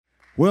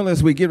Well,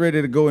 as we get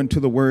ready to go into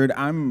the Word,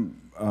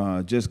 I'm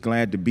just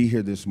glad to be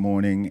here this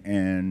morning.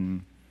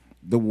 And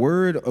the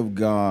Word of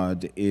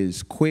God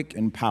is quick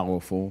and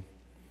powerful,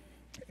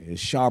 is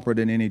sharper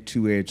than any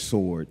two-edged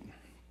sword.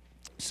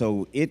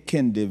 So it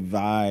can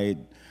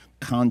divide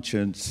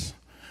conscience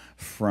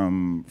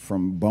from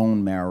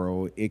bone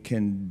marrow. It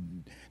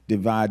can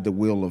divide the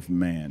will of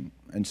man.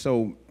 And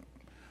so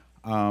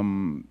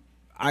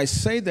I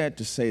say that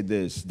to say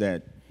this,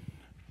 that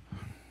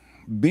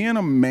being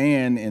a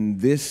man in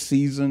this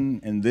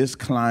season, in this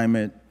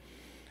climate,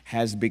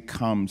 has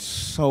become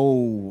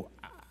so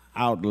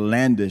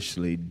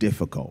outlandishly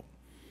difficult.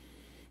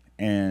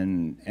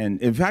 And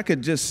if I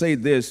could just say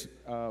this,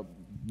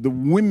 the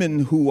women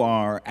who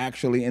are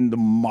actually in the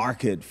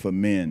market for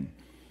men,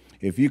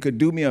 if you could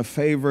do me a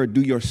favor, do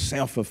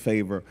yourself a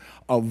favor,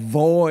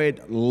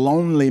 avoid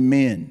lonely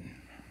men.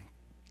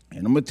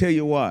 And I'm going to tell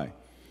you why.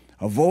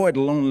 Avoid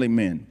lonely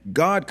men.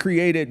 God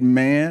created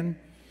man,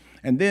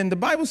 and then the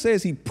Bible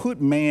says he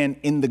put man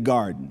in the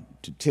garden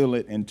to till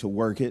it and to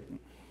work it.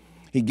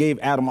 He gave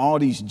Adam all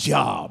these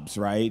jobs,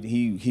 right?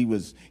 He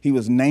was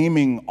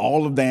naming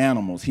all of the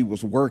animals. He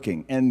was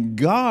working. And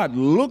God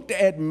looked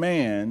at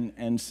man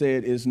and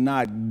said, it's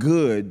not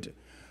good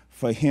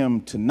for him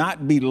to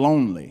not be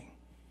lonely,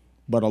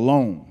 but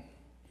alone.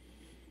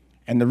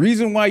 And the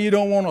reason why you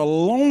don't want a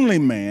lonely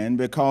man,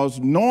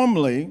 because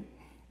normally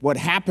what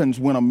happens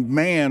when a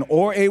man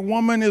or a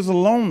woman is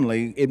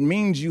lonely, it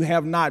means you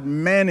have not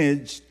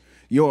managed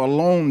your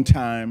alone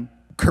time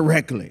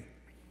correctly.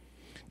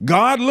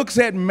 God looks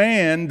at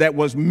man that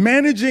was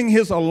managing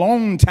his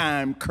alone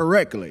time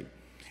correctly.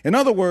 In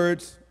other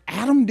words,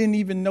 Adam didn't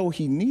even know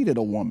he needed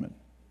a woman.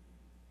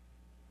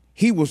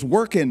 He was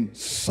working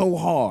so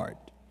hard.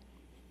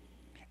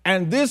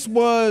 And this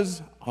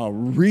was a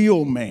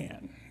real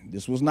man.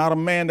 This was not a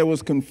man that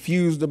was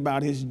confused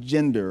about his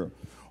gender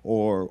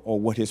or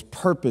what his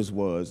purpose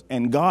was.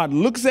 And God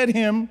looks at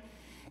him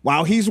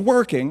while he's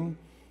working,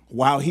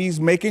 while he's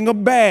making a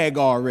bag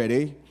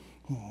already,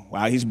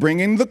 while he's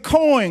bringing the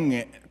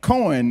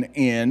coin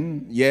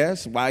in,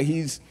 yes, while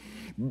he's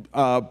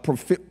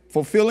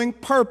fulfilling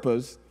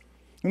purpose.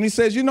 And he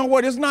says, you know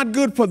what, it's not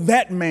good for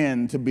that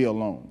man to be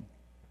alone.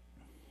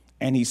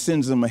 And he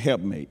sends him a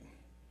helpmate.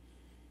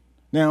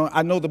 Now,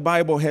 I know the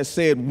Bible has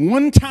said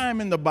one time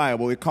in the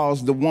Bible, it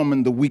calls the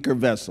woman the weaker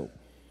vessel.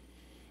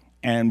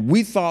 And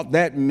we thought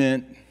that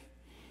meant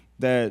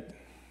that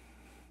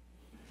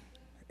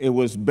it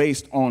was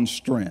based on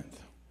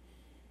strength.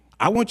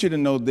 I want you to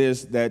know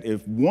this, that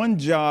if one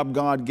job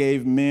God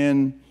gave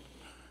men,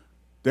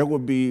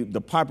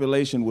 the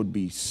population would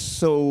be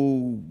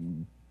so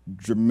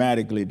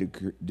dramatically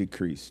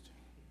decreased.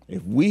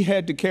 If we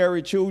had to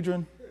carry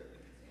children,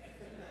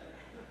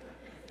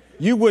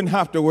 you wouldn't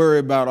have to worry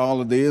about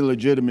all of the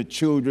illegitimate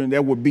children.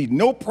 There would be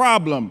no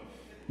problem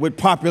with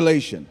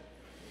population.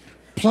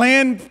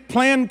 Planned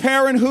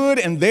Parenthood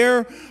and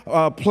their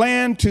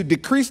plan to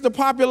decrease the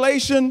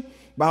population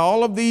by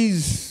all of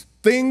these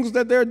things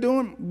that they're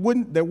doing,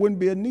 there wouldn't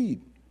be a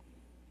need.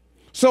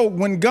 So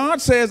when God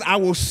says, I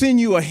will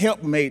send you a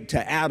helpmate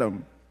to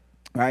Adam,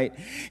 right?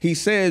 He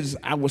says,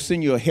 I will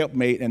send you a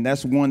helpmate, and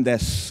that's one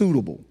that's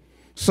suitable.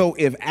 So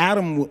if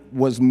Adam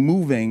was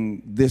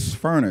moving this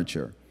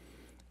furniture,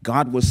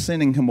 God was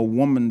sending him a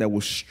woman that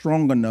was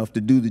strong enough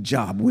to do the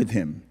job with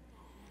him.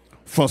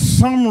 For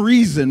some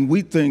reason,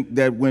 we think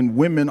that when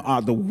women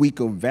are the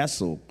weaker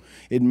vessel,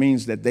 it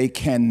means that they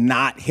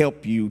cannot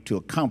help you to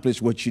accomplish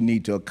what you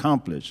need to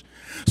accomplish.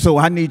 So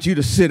I need you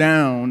to sit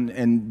down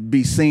and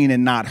be seen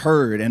and not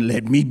heard and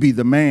let me be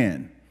the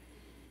man.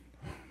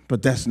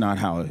 But that's not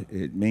how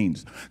it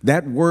means.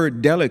 That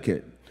word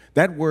delicate,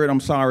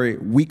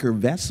 weaker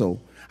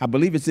vessel, I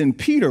believe it's in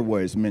Peter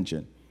where it's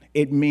mentioned.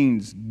 It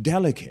means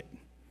delicate.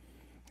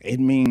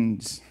 It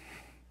means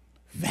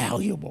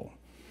valuable.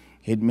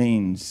 It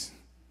means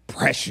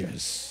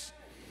precious.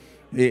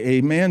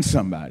 Amen,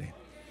 somebody.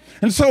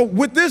 And so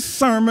with this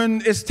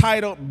sermon, it's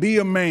titled, Be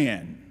a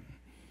Man.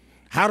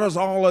 How does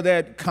all of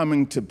that come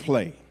into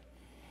play?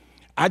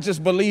 I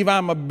just believe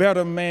I'm a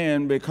better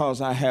man because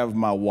I have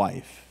my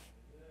wife.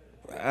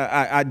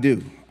 I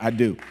do.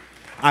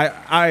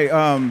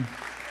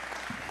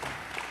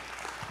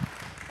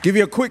 Give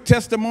you a quick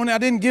testimony. I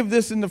didn't give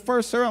this in the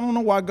first service. I don't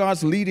know why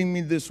God's leading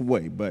me this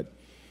way, but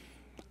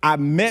I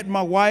met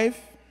my wife.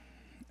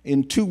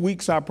 In 2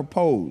 weeks, I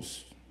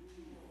proposed.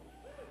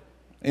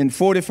 In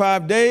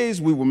 45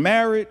 days, we were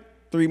married.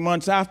 3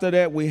 months after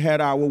that, we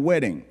had our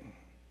wedding.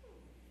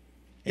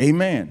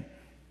 Amen.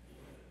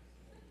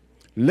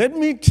 Let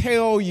me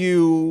tell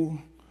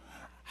you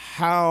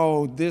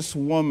how this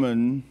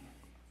woman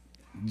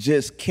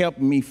just kept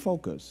me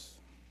focused.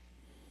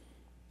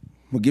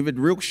 We'll give it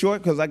real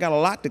short because I got a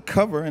lot to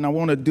cover and I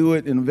want to do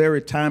it in a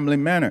very timely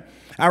manner.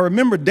 I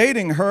remember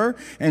dating her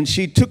and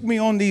she took me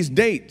on these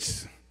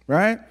dates,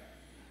 right?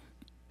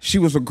 She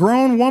was a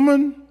grown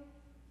woman,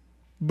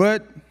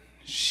 but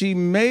she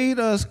made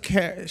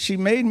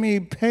me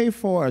pay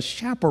for a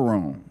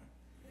chaperone.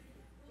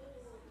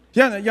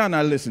 Y'all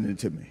not listening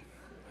to me.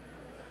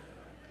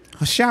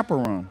 A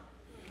chaperone.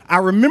 I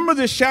remember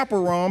this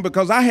chaperone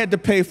because I had to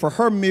pay for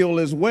her meal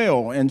as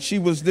well. And she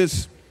was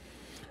this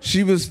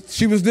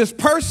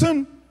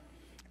person,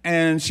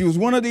 and she was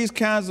one of these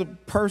kinds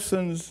of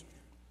persons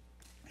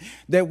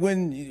that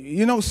when,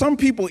 you know, some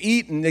people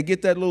eat and they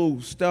get that little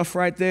stuff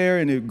right there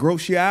and it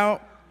gross you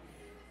out.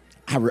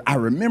 I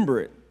remember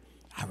it.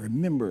 I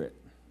remember it.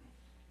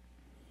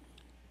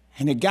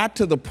 And it got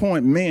to the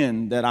point,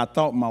 men, that I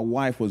thought my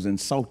wife was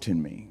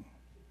insulting me.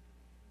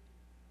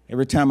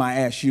 Every time I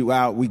ask you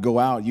out, we go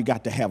out, you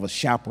got to have a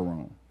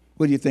chaperone.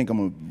 What do you think, I'm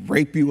going to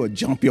rape you or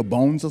jump your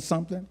bones or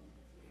something?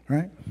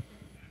 Right?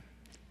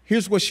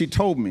 Here's what she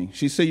told me.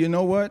 She said, you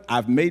know what?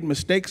 I've made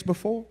mistakes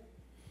before.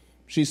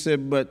 She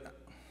said, but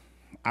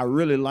I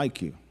really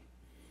like you.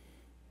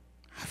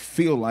 I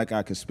feel like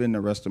I could spend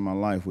the rest of my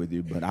life with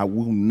you, but I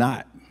will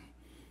not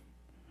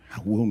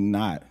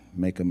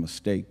make a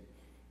mistake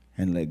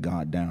and let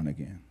God down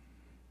again.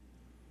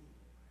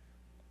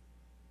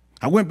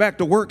 I went back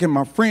to work and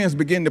my friends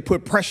began to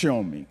put pressure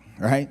on me,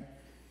 right?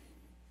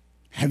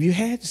 Have you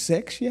had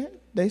sex yet?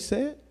 They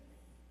said.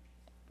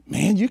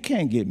 Man, you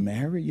can't get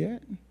married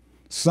yet.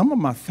 Some of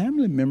my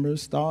family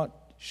members thought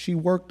she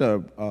worked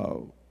a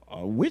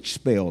witch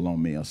spell on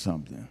me or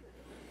something.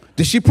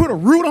 Did she put a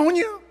root on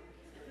you?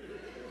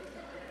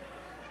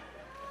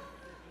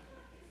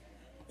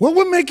 What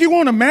would make you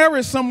want to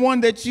marry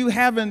someone that you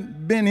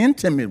haven't been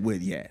intimate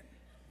with yet?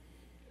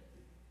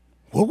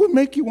 What would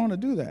make you want to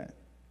do that?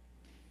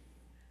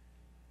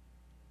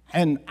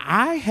 And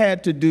I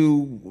had to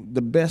do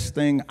the best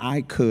thing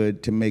I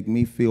could to make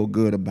me feel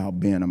good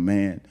about being a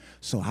man.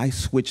 So I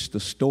switched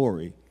the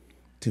story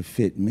to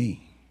fit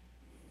me.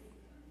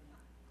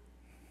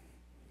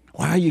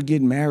 Why are you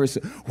getting married?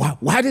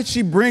 Why did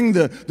she bring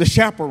the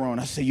chaperone?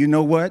 I said, you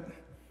know what?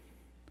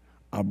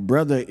 A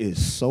brother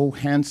is so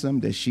handsome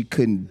that she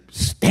couldn't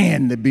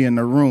stand to be in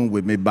the room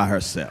with me by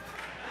herself.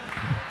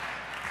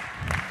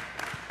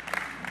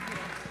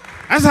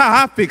 That's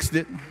how I fixed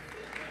it.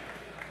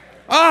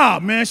 Ah,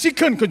 man, she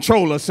couldn't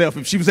control herself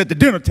if she was at the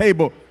dinner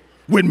table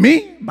with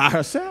me by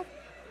herself.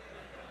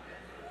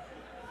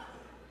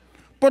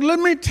 But let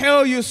me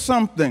tell you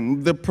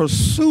something. The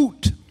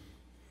pursuit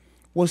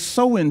was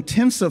so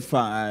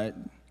intensified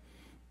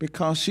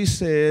because she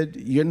said,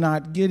 you're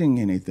not getting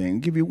anything. I'll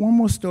give you one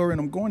more story,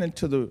 and I'm going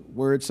into the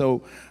word.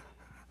 So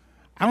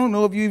I don't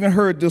know if you even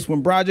heard this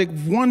one, Broderick.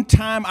 One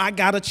time I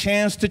got a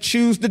chance to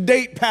choose the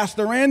date,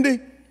 Pastor Randy.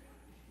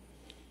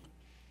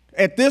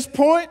 At this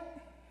point,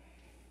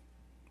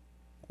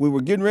 we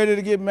were getting ready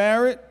to get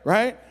married,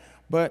 right?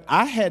 But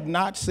I had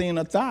not seen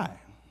a thigh.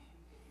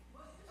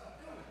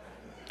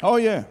 Oh,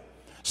 yeah.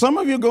 Some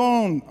of you go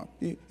on,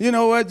 you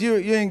know what, you're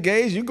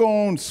engaged, you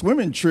go on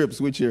swimming trips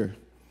with you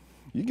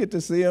get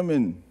to see them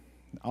in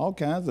all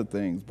kinds of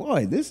things.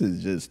 Boy, this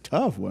is just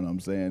tough, what I'm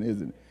saying,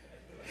 isn't it?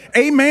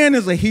 Amen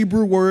is a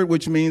Hebrew word,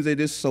 which means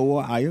it is so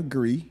or I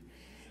agree.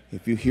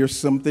 If you hear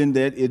something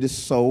that it is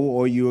so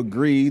or you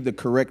agree, the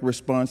correct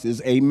response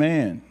is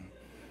amen.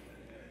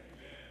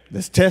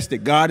 Let's test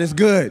it. God is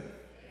good.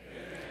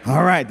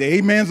 All right, the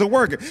amens are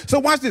working. So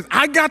watch this.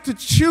 I got to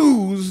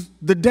choose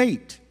the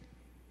date.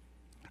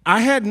 I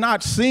had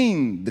not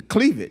seen the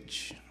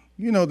cleavage.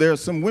 You know, there are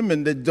some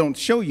women that don't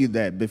show you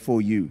that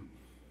before you.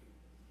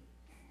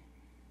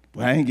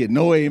 But I ain't get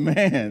no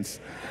amens.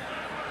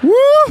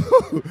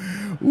 Woo!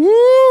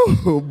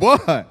 Woo!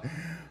 Boy.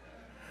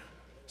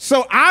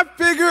 So I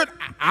figured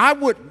I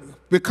would,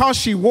 because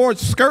she wore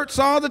skirts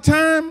all the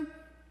time,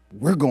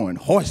 we're going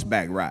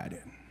horseback riding.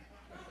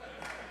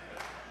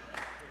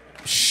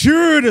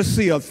 Sure to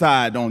see a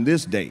thigh on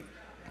this date.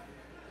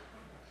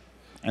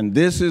 And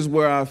this is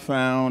where I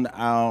found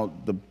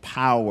out the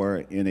power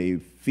in a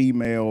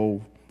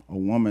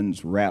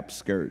woman's wrap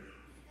skirt.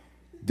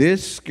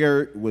 This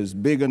skirt was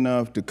big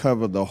enough to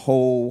cover the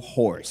whole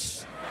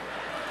horse.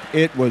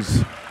 It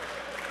was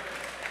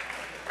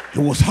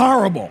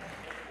horrible.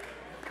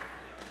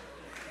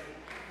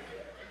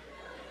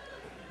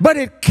 But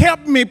it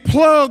kept me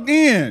plugged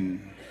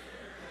in.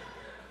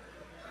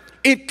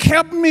 It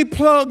kept me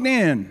plugged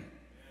in.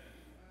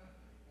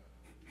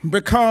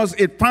 Because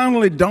it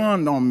finally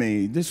dawned on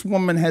me, this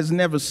woman has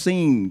never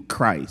seen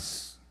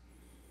Christ.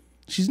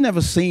 She's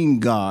never seen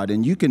God.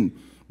 And you can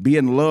be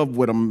in love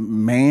with a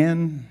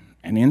man,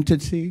 an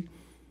entity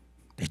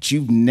that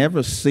you've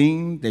never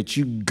seen, that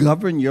you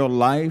govern your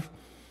life,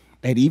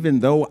 that even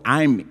though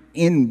I'm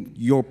in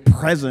your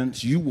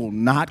presence, you will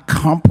not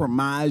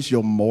compromise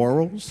your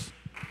morals.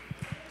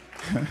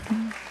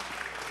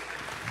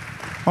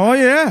 Oh,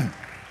 yeah.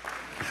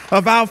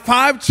 Of our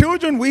 5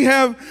 children, we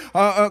have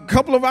a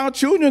couple of our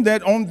children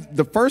that on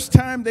the first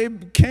time they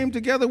came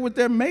together with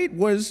their mate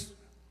was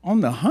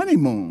on the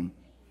honeymoon.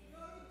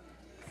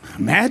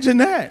 Imagine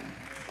that.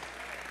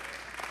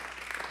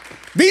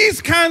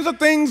 These kinds of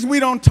things we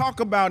don't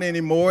talk about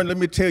anymore, and let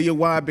me tell you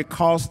why.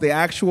 Because the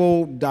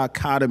actual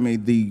dichotomy,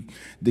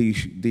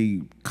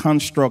 the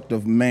construct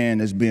of man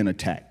is being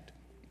attacked.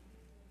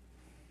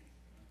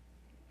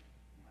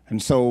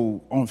 And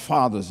so on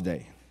Father's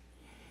Day,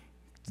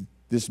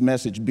 this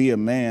message, Be a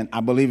Man,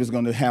 I believe is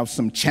going to have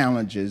some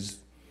challenges.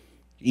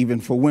 even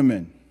for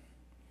women,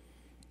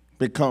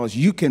 because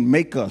you can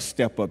make us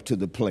step up to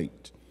the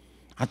plate.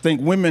 I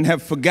think women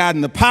have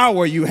forgotten the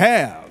power you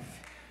have.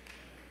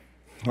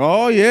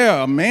 Oh,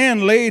 yeah, a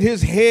man laid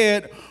his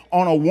head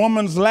on a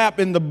woman's lap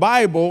in the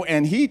Bible,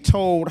 and he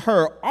told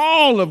her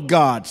all of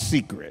God's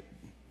secret.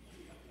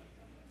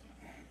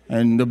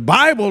 And the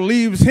Bible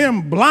leaves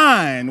him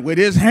blind with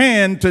his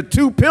hand to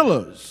two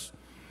pillars.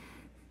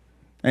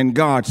 And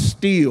God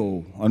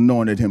still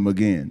anointed him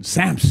again.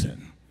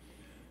 Samson.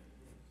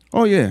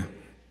 Oh, yeah.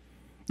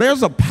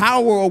 There's a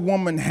power a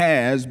woman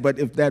has, but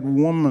if that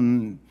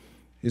woman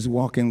is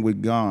walking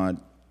with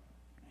God,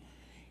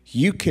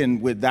 you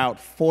can, without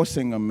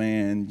forcing a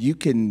man, you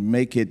can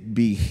make it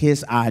be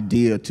his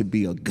idea to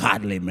be a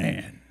godly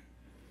man.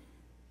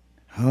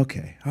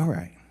 Okay, all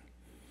right.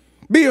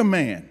 Be a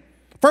man.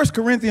 1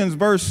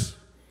 Corinthians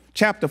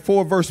chapter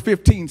 4, verse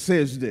 15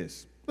 says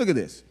this. Look at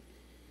this.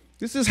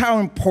 This is how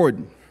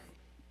important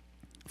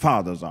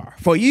fathers are.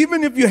 For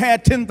even if you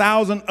had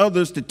 10,000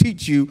 others to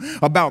teach you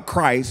about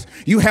Christ,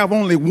 you have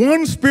only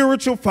one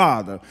spiritual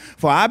father.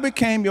 For I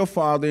became your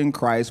father in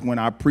Christ when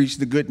I preached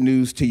the good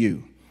news to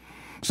you.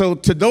 So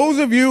to those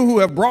of you who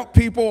have brought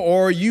people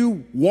or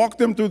you walk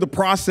them through the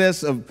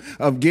process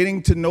of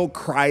getting to know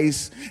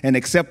Christ and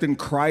accepting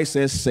Christ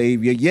as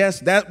Savior, yes,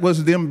 that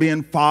was them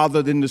being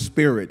fathered in the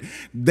Spirit.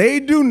 They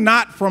do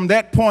not from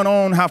that point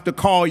on have to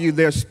call you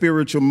their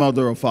spiritual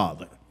mother or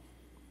father.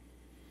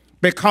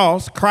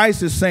 Because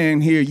Christ is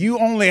saying here, you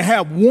only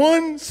have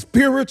one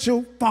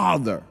spiritual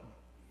father.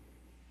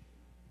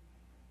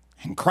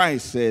 And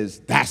Christ says,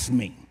 that's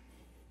me.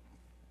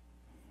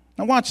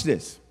 Now watch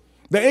this.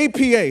 The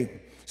APA.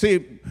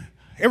 See,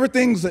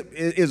 everything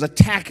is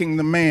attacking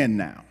the man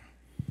now.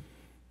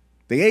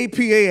 The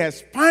APA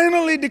has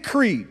finally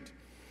decreed,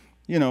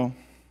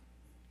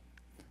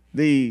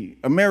 the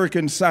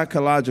American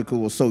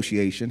Psychological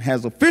Association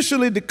has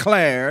officially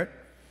declared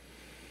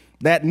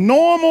that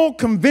normal,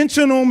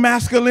 conventional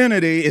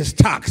masculinity is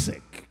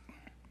toxic.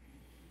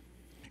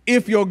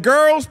 If your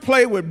girls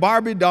play with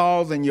Barbie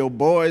dolls and your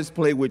boys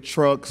play with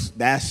trucks,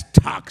 that's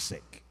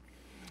toxic.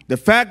 The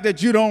fact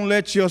that you don't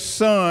let your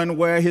son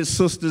wear his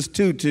sister's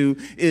tutu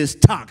is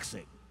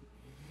toxic.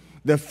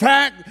 The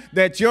fact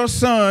that your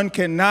son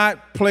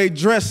cannot play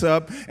dress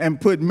up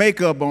and put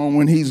makeup on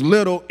when he's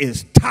little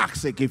is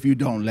toxic if you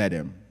don't let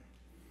him.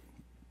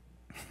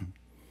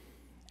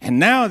 And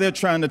now they're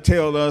trying to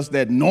tell us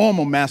that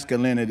normal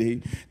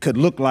masculinity could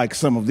look like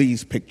some of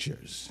these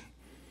pictures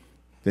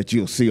that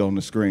you'll see on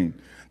the screen.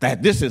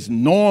 That this is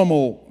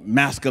normal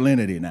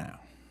masculinity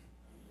now.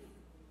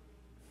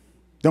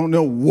 Don't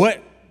know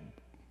what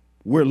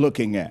we're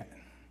looking at.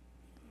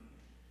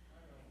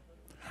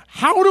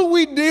 How do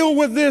we deal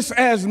with this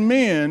as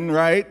men,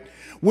 right,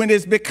 when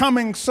it's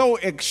becoming so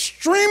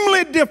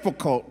extremely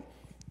difficult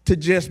to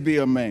just be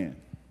a man?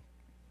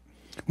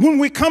 When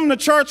we come to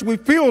church, we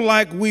feel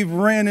like we've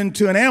ran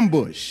into an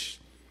ambush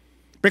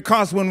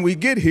because when we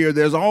get here,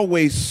 there's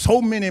always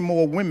so many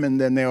more women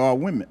than there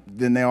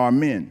are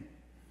men.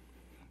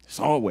 It's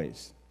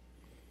always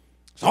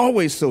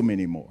so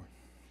many more.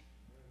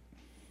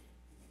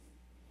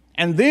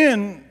 And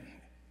then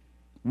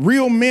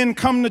real men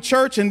come to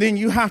church, and then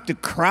you have to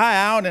cry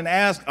out and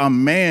ask a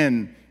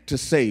man to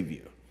save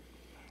you.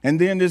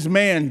 And then this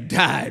man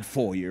died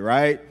for you,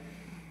 right?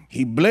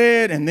 He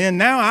bled, and then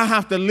now I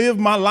have to live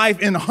my life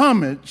in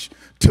homage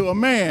to a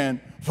man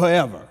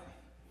forever.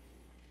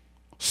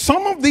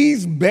 Some of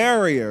these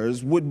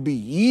barriers would be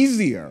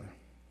easier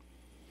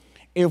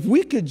if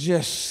we could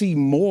just see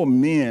more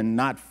men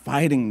not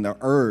fighting the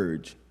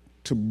urge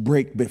to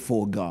break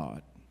before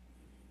God.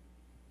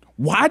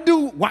 Why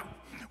does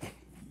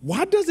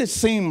it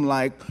seem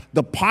like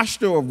the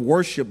posture of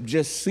worship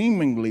just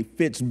seemingly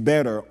fits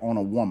better on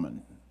a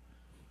woman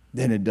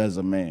than it does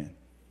a man?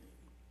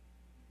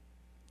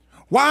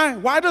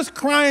 Why does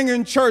crying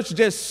in church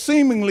just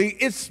seemingly,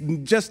 it's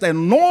just a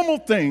normal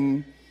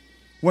thing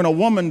when a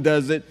woman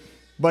does it,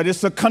 but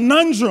it's a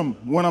conundrum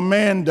when a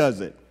man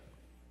does it.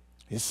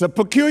 It's a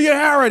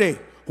peculiarity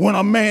when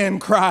a man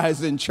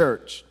cries in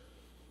church.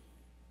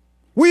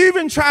 We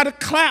even try to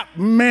clap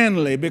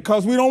manly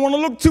because we don't want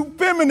to look too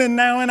feminine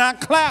now in our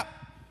clap.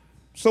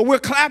 So we're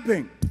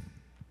clapping.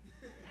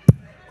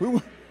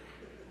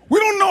 We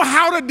don't know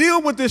how to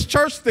deal with this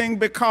church thing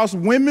because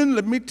women,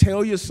 let me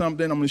tell you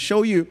something. I'm going to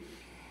show you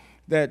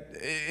that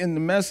in the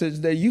message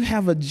that you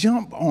have a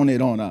jump on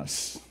it on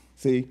us.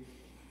 See?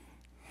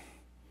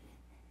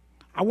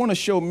 I want to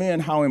show men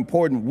how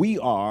important we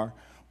are,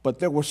 but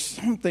there were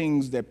some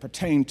things that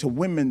pertain to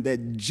women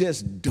that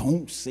just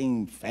don't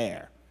seem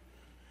fair.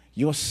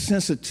 Your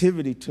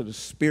sensitivity to the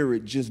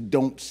spirit just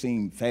don't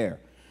seem fair.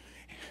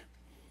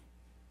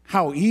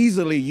 How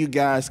easily you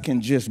guys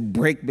can just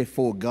break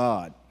before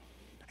God.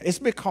 It's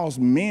because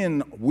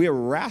men, we're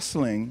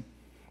wrestling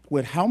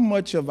with how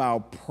much of our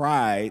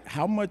pride,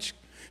 how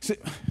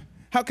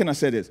can I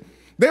say this?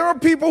 There are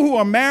people who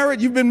are married,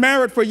 you've been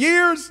married for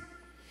years,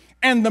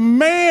 and the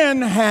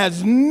man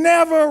has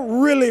never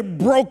really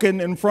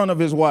broken in front of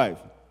his wife.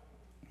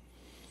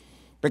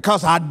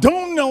 Because I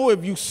don't know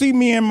if you see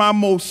me in my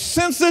most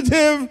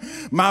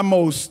sensitive, my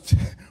most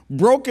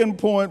broken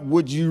point,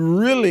 would you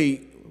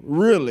really,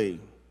 really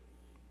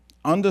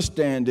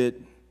understand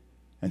it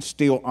and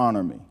still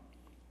honor me?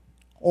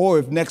 Or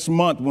if next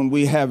month when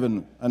we have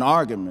an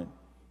argument,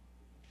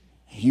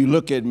 you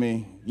look at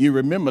me, you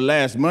remember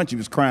last month you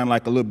was crying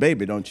like a little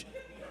baby, don't you?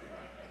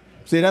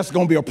 See, that's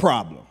going to be a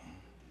problem.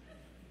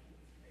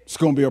 It's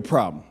going to be a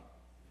problem.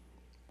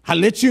 I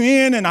let you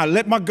in and I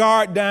let my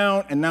guard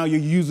down, and now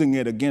you're using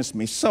it against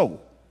me. So,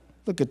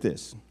 look at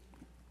this.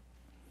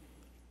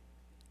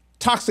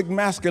 Toxic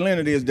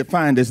masculinity is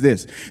defined as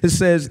this. It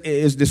says it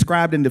is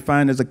described and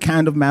defined as a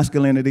kind of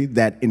masculinity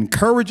that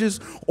encourages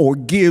or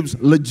gives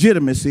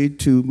legitimacy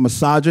to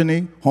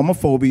misogyny,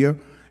 homophobia,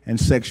 and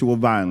sexual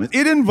violence.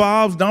 It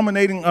involves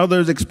dominating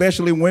others,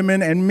 especially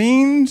women, and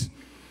means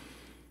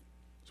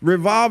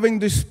revolving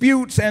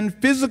disputes and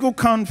physical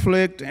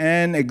conflict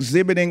and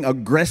exhibiting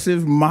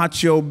aggressive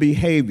macho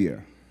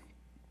behavior.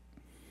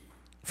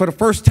 For the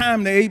first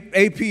time, the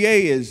APA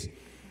is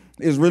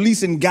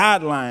releasing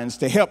guidelines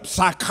to help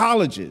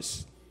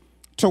psychologists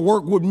to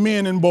work with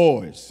men and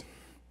boys.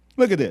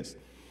 Look at this.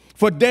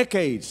 For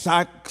decades,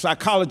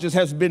 psychologists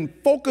have been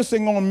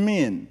focusing on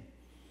men.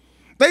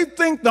 They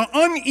think the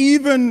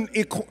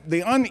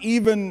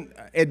uneven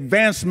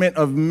advancement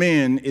of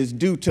men is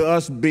due to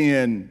us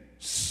being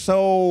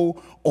so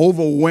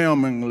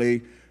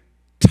overwhelmingly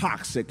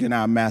toxic in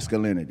our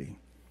masculinity.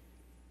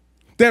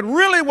 That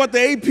really what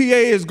the APA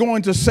is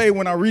going to say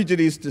when I read you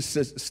these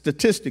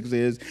statistics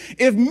is,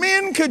 if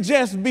men could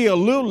just be a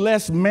little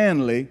less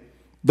manly,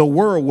 the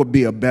world would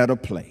be a better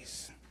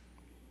place.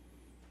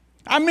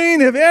 I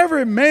mean, if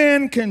every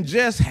man can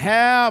just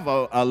have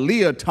a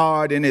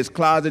leotard in his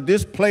closet,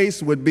 this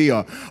place would be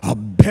a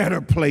better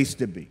place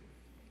to be.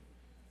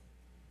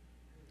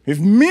 If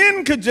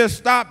men could just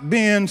stop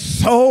being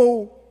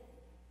so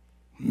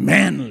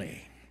manly.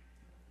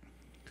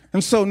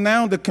 And so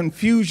now the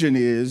confusion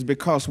is,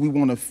 because we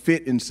want to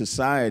fit in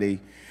society,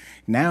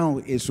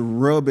 now it's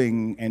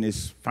rubbing and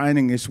it's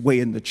finding its way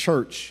in the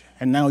church.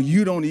 And now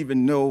you don't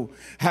even know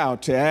how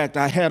to act.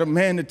 I had a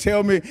man to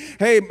tell me,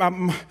 hey,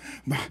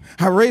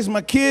 I raised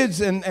my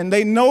kids and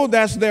they know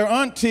that's their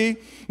auntie.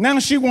 Now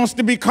she wants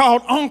to be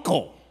called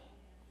uncle.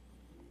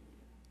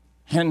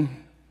 And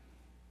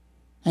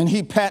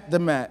he pat the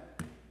mat.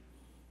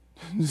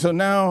 So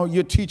now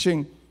you're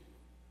teaching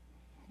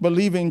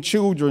believing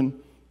children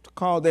to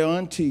call their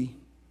auntie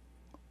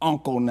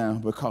uncle now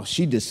because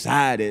she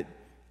decided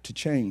to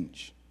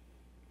change.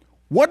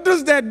 What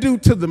does that do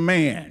to the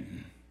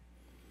man?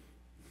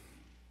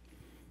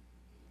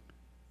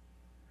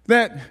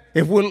 That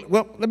if well,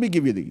 let me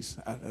give you these.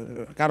 I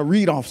got to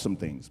read off some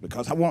things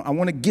because I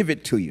want to give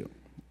it to you.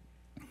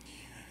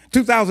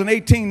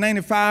 2018,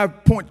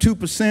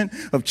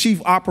 95.2% of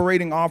chief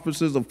operating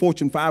officers of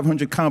Fortune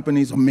 500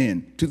 companies are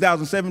men.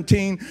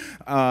 2017,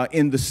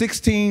 in the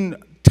 16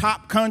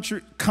 top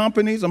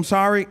companies,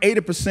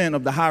 80%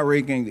 of the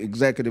high-ranking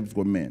executives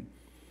were men.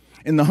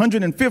 In the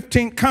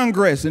 115th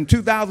Congress in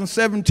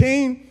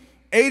 2017,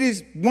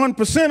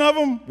 81% of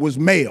them was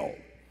male.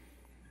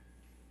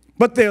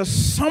 But there's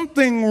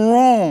something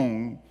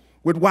wrong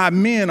with why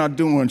men are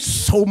doing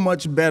so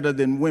much better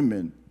than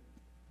women,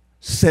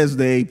 says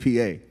the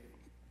APA.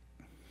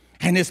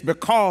 And it's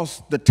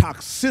because the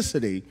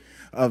toxicity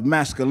of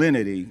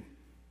masculinity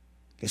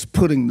is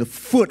putting the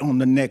foot on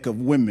the neck of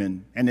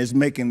women and is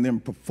making them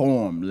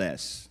perform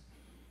less.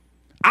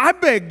 I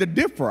beg to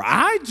differ.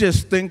 I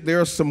just think there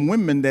are some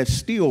women that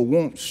still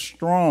want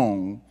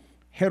strong,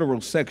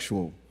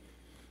 heterosexual,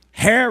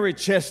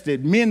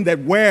 hairy-chested men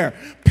that wear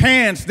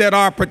pants that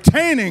are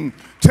pertaining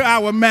to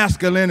our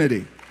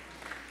masculinity.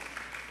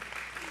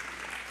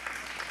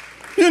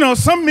 You know,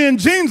 some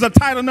men's jeans are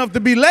tight enough to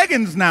be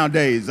leggings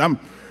nowadays.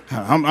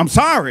 I'm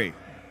sorry.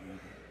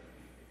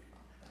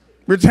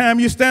 Every time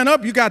you stand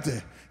up, you got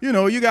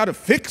to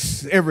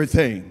fix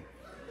everything.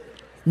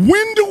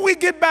 When do we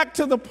get back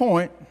to the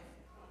point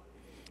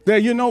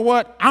that, you know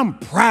what, I'm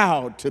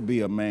proud to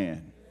be a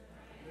man?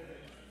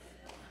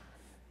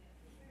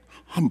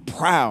 I'm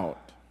proud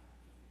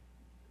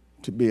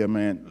to be a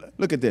man.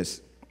 Look at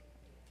this.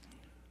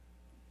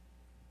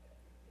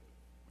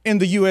 In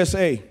the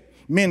USA,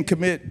 men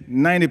commit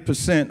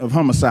 90% of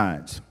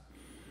homicides.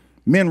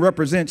 Men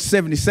represent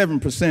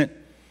 77%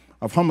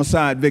 of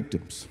homicide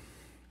victims.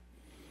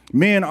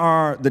 Men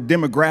are the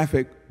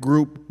demographic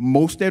group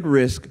most at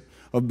risk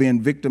of being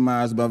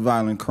victimized by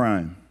violent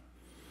crime.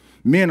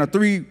 Men are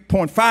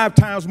 3.5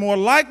 times more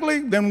likely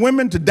than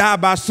women to die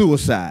by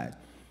suicide.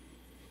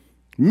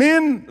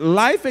 Men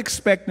life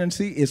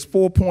expectancy is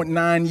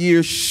 4.9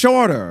 years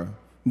shorter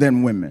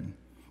than women.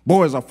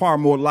 Boys are far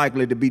more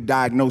likely to be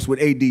diagnosed with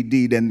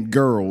ADD than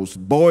girls.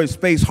 Boys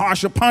face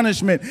harsher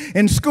punishment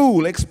in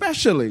school,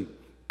 especially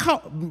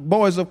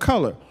boys of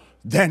color,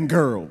 than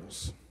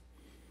girls.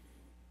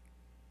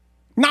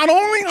 Not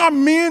only are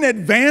men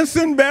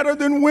advancing better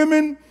than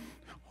women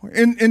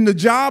in the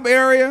job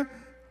area,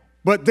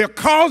 but they're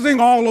causing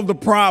all of the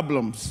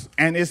problems,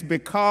 and it's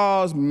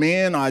because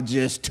men are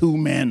just too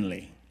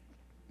manly.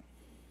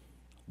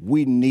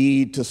 we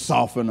need to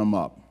soften them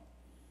up.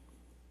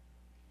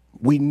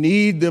 We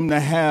need them to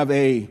have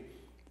a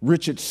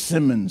Richard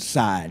Simmons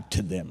side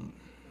to them.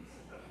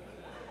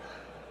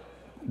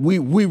 We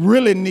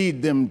really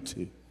need them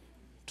to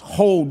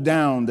hold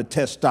down the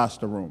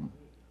testosterone.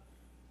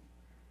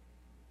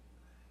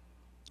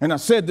 And I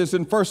said this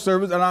in first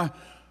service, and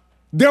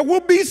there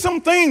will be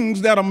some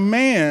things that a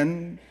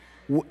man,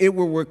 it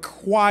will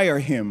require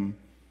him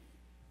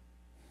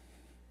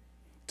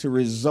to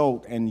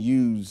result and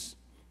use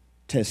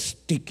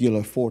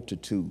testicular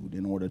fortitude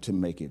in order to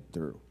make it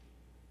through.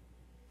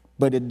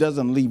 But it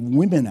doesn't leave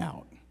women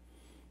out,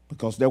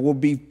 because there will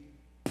be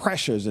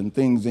pressures and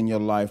things in your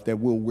life that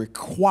will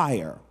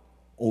require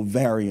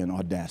ovarian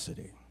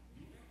audacity.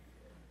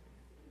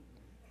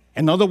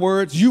 In other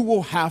words, you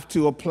will have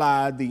to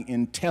apply the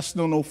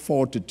intestinal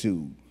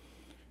fortitude.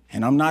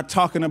 And I'm not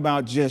talking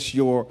about just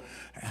your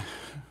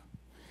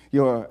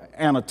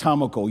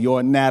anatomical, your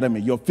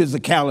anatomy, your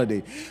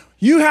physicality.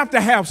 You have to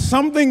have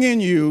something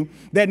in you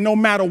that no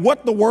matter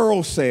what the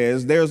world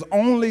says, there's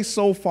only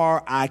so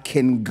far I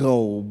can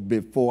go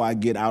before I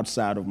get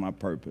outside of my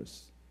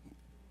purpose.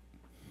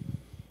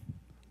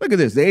 Look at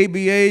this.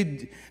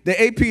 The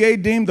APA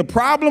deemed the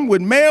problem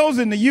with males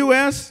in the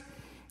U.S.,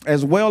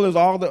 as well as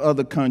all the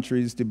other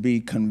countries, to be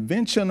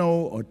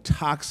conventional or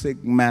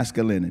toxic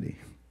masculinity.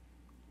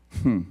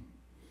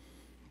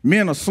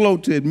 Men are slow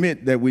to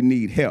admit that we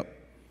need help.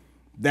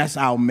 That's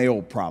our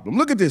male problem.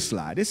 Look at this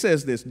slide. It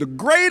says this: the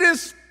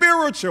greatest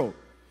spiritual,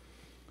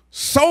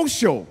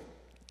 social,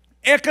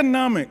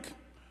 economic,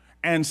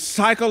 and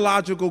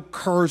psychological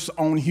curse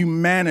on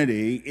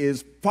humanity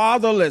is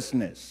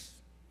fatherlessness.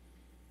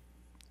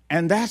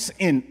 And that's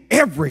in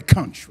every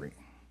country.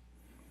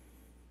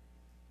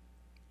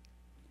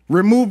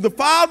 Remove the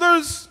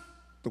fathers,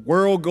 the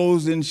world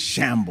goes in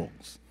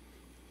shambles.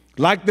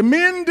 Like the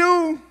men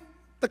do,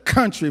 the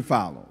country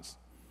follows.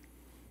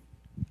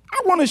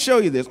 I want to show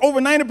you this.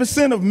 Over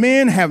 90% of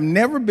men have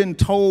never been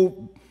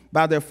told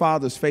by their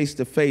fathers face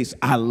to face,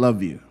 I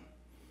love you.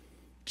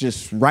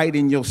 Just right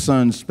in your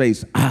son's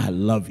face, I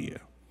love you.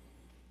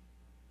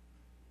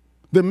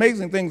 The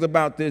amazing things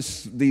about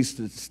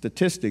these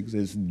statistics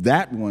is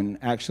that one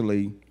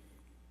actually,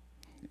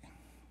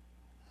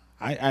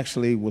 I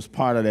actually was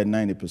part of that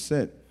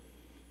 90%.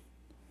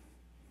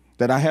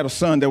 That I had a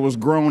son that was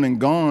grown and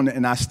gone,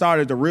 and I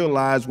started to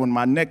realize when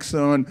my next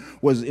son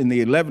was in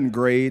the 11th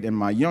grade and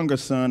my younger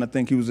son, I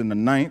think he was in the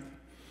 9th,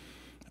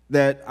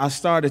 that I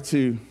started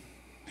to,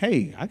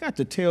 hey, I've got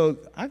to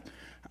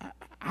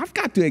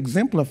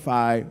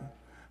exemplify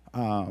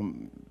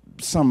some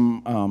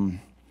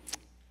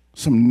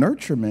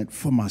nurturement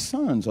for my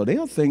sons, or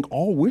they'll think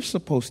all we're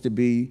supposed to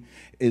be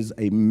is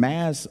a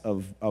mass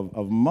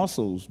of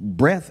muscles,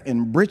 breath,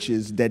 and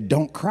britches that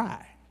don't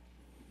cry.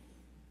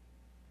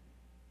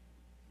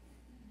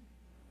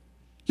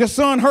 Your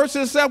son hurts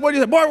himself. What do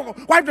you say? Boy,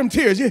 wipe them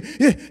tears.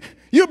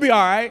 You'll be all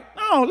right.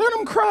 No, let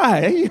him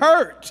cry. He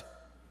hurt.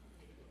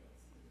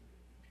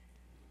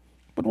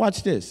 But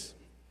watch this.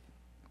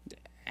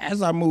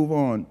 As I move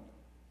on,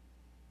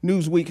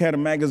 Newsweek had a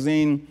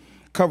magazine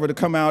cover to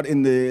come out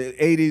in the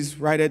 80s,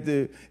 right at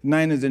the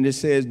 90s, and it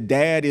says,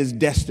 Dad is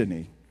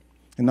destiny.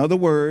 In other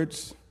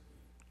words,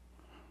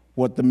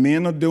 what the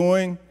men are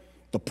doing,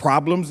 the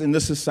problems in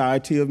the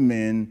society of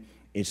men,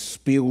 it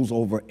spills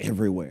over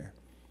everywhere.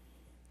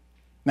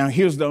 Now,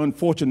 here's the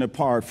unfortunate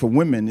part for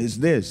women is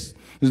this,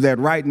 is that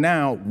right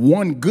now,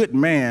 one good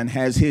man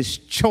has his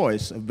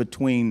choice of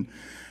between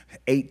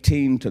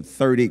 18 to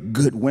 30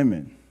 good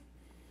women.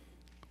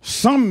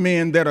 Some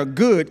men that are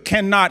good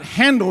cannot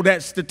handle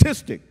that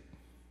statistic.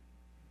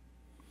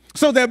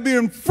 So they're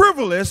being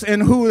frivolous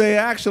in who they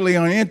actually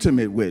are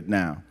intimate with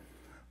now.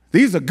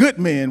 These are good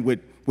men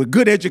with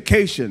good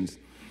educations.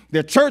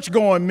 They're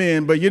church-going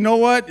men, but you know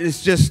what?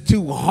 It's just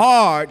too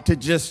hard to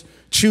just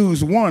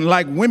choose one,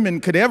 like women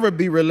could ever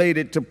be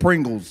related to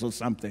Pringles or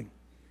something.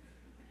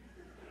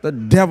 The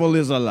devil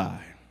is a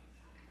lie.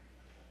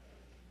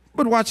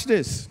 But watch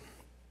this.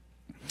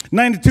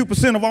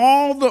 92% of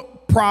all the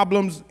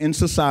problems in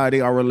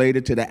society are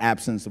related to the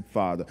absence of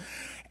father.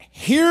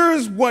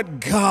 Here's what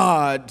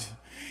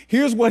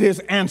his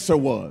answer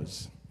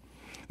was.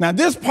 Now,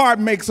 this part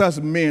makes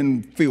us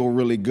men feel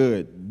really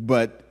good,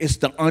 but it's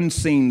the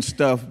unseen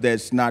stuff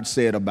that's not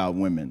said about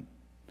women.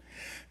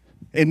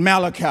 In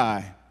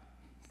Malachi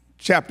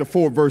chapter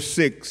 4, verse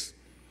 6,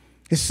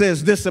 it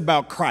says this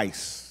about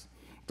Christ.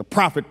 The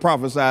prophet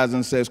prophesies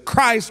and says,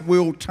 Christ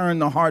will turn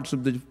the hearts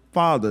of the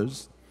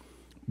fathers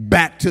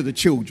back to the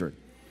children,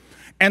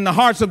 and the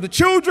hearts of the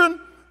children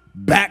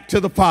back to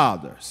the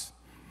fathers.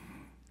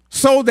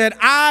 So that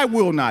I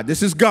will not,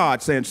 this is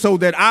God saying, so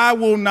that I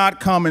will not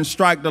come and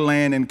strike the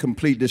land and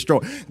complete destroy.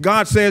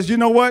 God says, you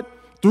know what?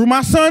 Through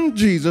my son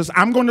Jesus,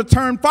 I'm going to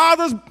turn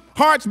fathers'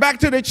 hearts back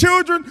to their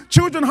children,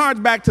 children's hearts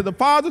back to the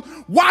fathers.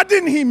 Why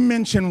didn't he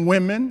mention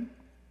women?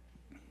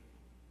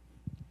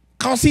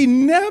 Because he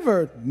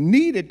never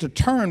needed to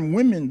turn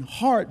women's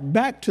heart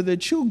back to their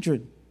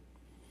children,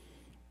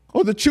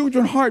 or the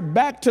children's heart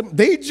back to,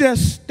 they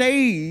just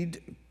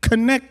stayed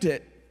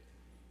connected.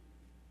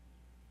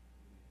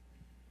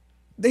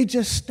 They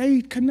just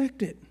stayed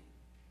connected.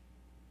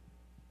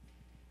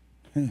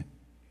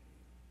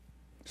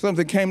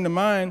 Something came to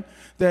mind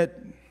that,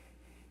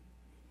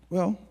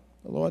 well,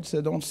 the Lord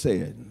said, don't say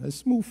it.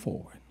 Let's move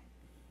forward.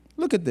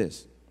 Look at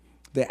this.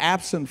 The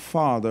absent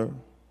father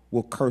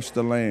will curse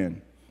the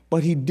land.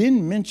 But he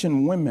didn't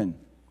mention women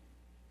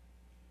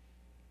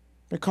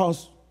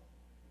because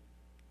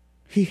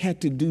he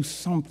had to do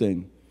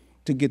something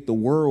to get the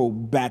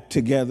world back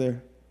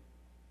together,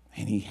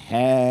 and he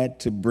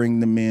had to bring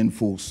the men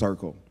full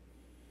circle.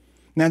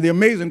 Now, the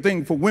amazing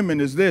thing for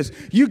women is this.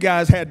 You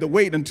guys had to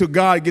wait until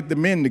God get the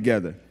men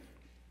together.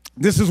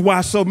 This is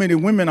why so many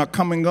women are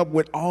coming up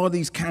with all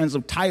these kinds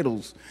of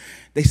titles.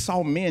 They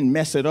saw men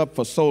mess it up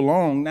for so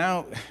long.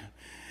 Now,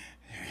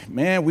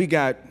 man, we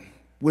got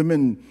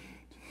women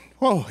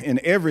in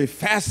every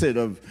facet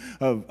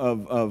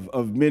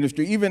of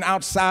ministry, even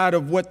outside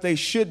of what they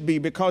should be,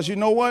 because you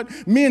know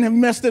what? Men have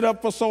messed it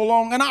up for so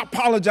long, and I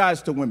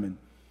apologize to women.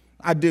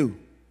 I do.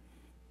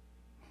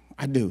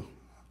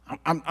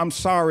 I'm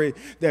sorry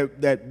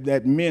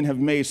that men have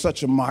made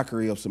such a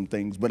mockery of some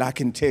things, but I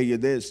can tell you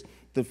this,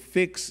 the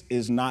fix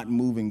is not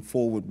moving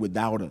forward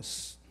without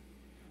us.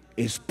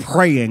 It's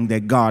praying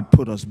that God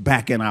put us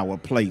back in our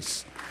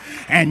place.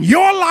 And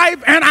your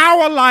life and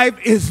our life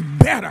is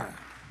better.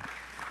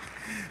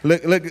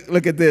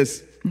 Look at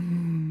this.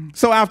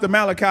 So after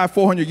Malachi,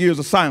 400 years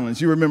of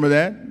silence. You remember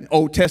that?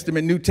 Old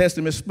Testament, New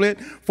Testament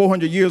split.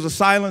 400 years of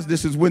silence.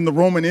 This is when the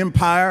Roman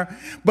Empire.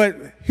 But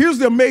here's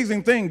the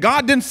amazing thing.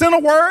 God didn't send a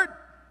word.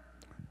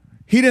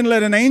 He didn't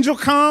let an angel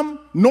come,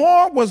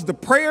 nor was the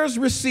prayers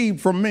received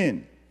from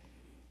men.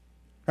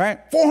 Right?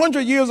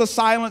 400 years of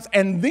silence.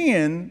 And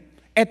then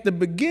at the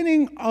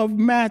beginning of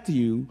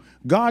Matthew,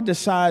 God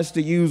decides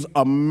to use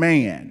a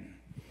man.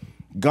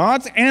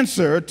 God's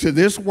answer to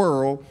this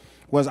world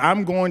was,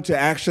 I'm going to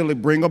actually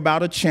bring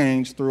about a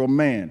change through a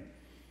man.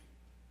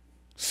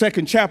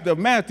 Second chapter of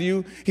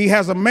Matthew, he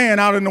has a man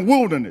out in the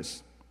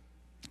wilderness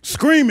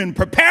screaming,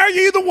 prepare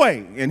ye the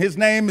way. And his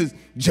name is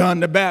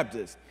John the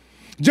Baptist.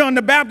 John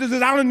the Baptist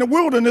is out in the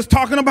wilderness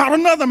talking about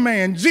another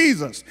man,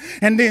 Jesus.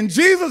 And then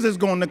Jesus is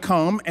going to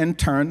come and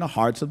turn the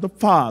hearts of the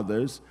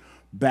fathers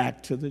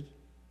back to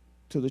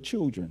the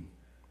children.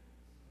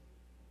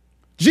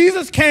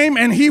 Jesus came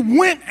and he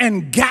went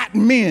and got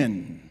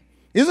men.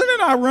 Isn't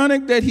it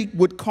ironic that he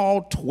would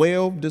call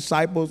 12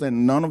 disciples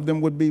and none of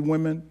them would be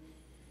women?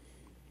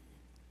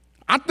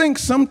 I think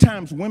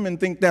sometimes women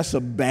think that's a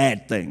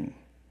bad thing.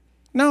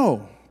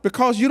 No,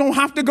 because you don't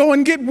have to go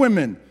and get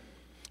women.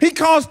 He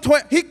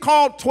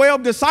called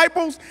 12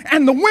 disciples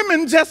and the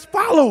women just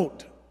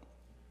followed.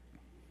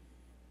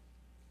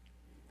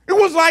 It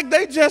was like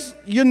they just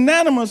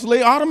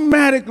unanimously,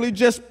 automatically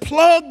just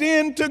plugged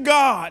into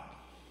God.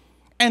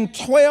 And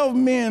 12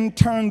 men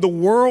turned the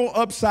world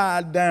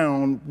upside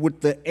down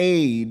with the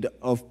aid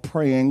of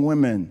praying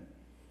women.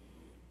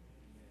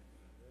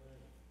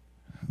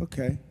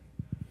 Okay.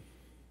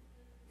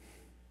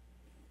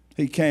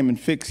 He came and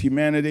fixed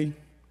humanity.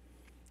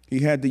 He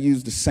had to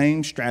use the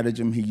same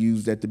stratagem he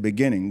used at the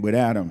beginning with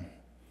Adam.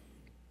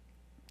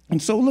 And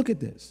so look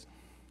at this.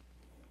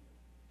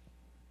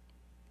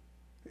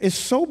 It's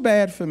so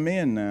bad for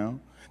men now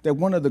that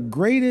one of the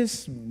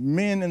greatest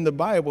men in the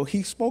Bible,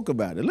 he spoke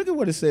about it. Look at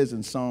what it says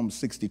in Psalm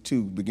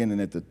 62, beginning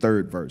at the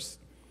 3rd verse.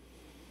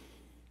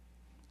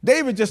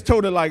 David just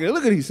told it like this.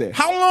 Look at what he said.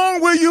 How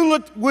long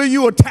will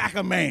you attack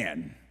a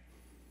man?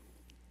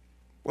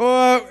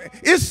 Well,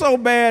 it's so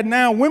bad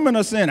now, women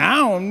are saying, I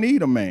don't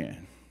need a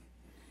man.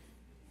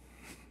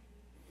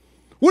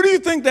 What do you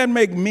think that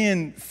make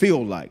men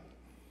feel like?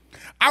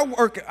 I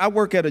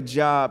work at a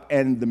job,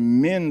 and the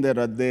men that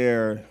are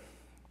there,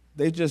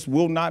 they just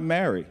will not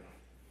marry.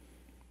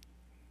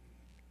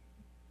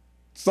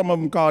 Some of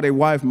them call their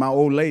wife my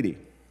old lady.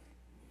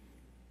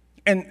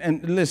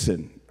 And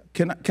listen,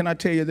 can I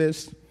tell you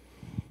this?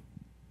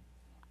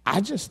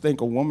 I just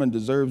think a woman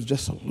deserves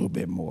just a little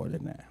bit more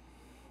than that.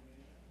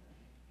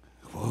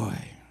 Boy,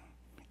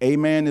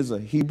 amen is a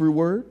Hebrew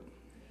word,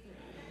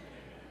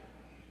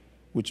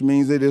 which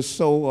means it is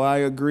so, I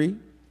agree.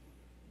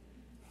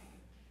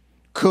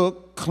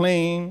 Cook,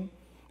 clean,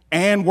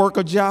 and work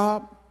a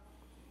job.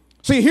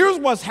 See, here's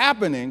what's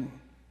happening.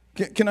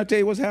 Can I tell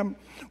you what's happening?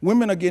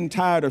 Women are getting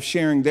tired of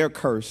sharing their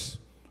curse,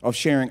 of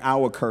sharing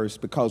our curse,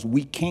 because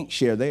we can't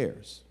share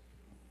theirs.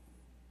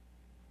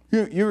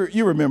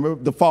 You remember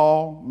the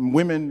fall,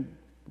 women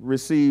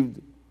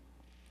received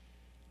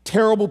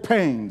terrible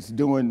pains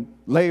doing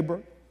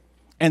labor,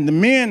 and the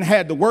men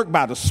had to work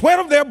by the sweat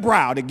of their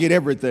brow to get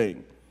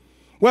everything.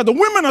 Well, the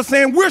women are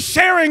saying, we're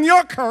sharing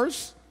your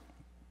curse.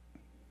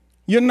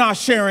 You're not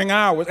sharing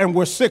ours, and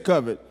we're sick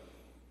of it.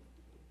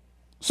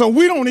 So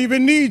we don't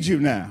even need you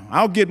now.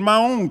 I'll get my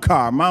own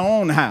car, my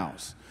own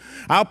house.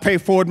 I'll pay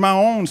for it my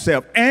own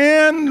self.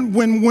 And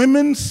when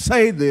women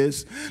say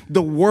this,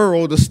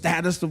 the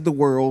status of the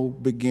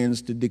world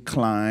begins to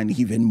decline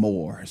even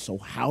more. So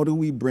how do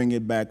we bring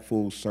it back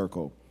full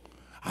circle?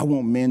 I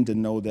want men to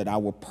know that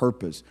our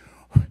purpose,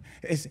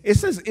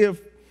 it's as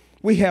if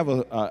we have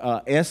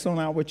a S on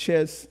our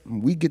chest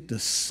and we get to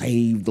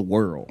save the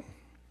world.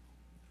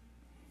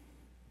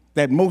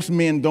 that most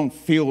men don't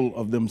feel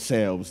of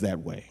themselves that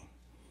way.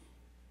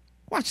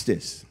 Watch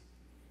this.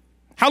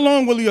 How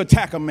long will you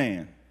attack a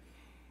man?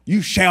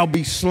 You shall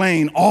be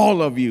slain,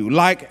 all of you,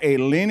 like a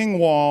leaning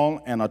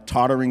wall and a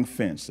tottering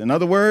fence. In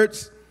other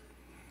words,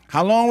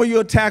 how long will you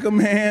attack a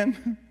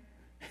man?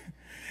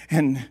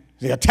 And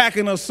they're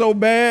attacking us so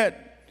bad,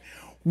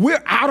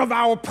 we're out of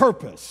our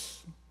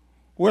purpose.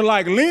 We're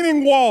like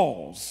leaning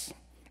walls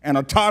and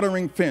a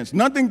tottering fence.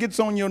 Nothing gets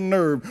on your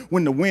nerve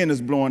when the wind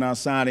is blowing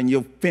outside and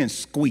your fence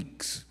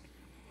squeaks.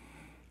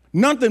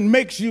 Nothing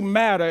makes you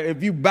matter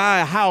if you buy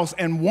a house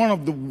and one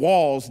of the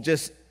walls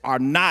just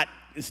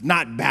it's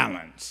not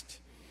balanced.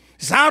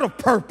 It's out of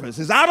purpose.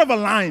 It's out of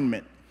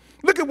alignment.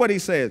 Look at what he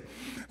says.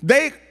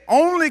 They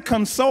only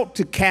consult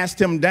to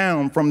cast him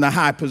down from the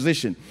high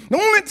position. The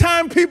only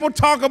time people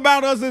talk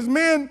about us as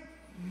men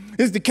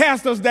is to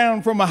cast us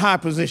down from a high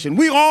position.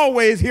 We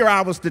always hear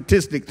our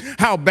statistics,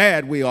 how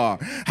bad we are,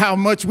 how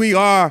much we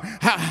are,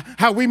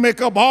 how we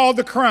make up all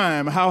the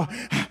crime,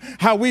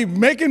 how we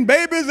making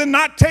babies and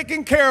not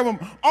taking care of them.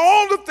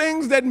 All the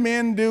things that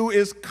men do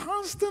is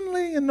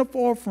constantly in the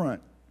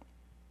forefront.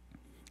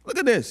 Look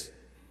at this.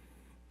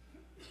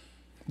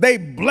 They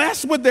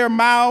bless with their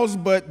mouths,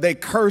 but they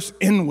curse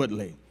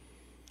inwardly.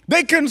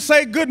 They can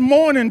say good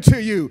morning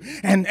to you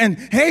and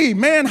hey,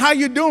 man, how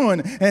you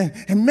doing?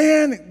 And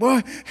man,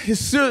 boy,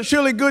 it's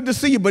surely good to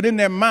see you. But in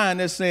their mind,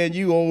 they're saying,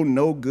 you old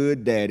no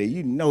good daddy.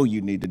 You know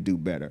you need to do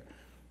better.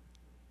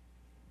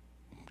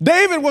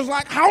 David was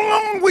like, how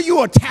long will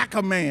you attack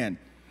a man?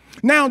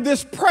 Now,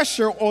 this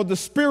pressure or the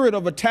spirit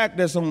of attack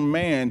that's on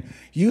man,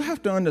 you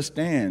have to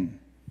understand,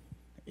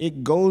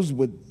 it goes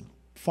with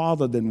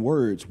farther than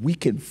words. We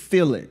can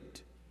feel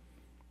it.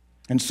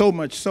 And so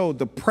much so,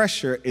 the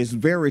pressure is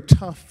very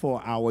tough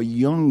for our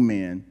young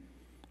men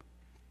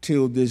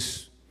till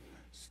this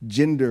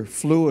gender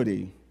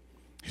fluidity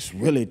is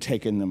really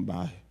taking them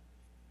by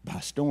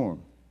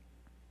storm.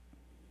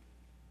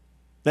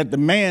 That the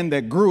man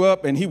that grew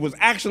up and he was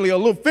actually a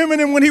little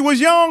feminine when he was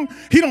young,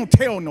 he don't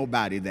tell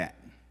nobody that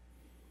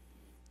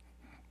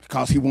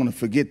because he want to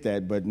forget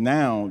that. But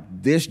now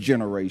this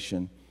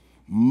generation,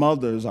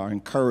 mothers are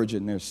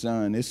encouraging their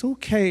son. It's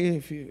okay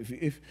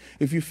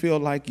if you feel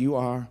like you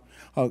are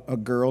a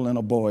girl in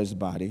a boy's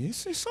body.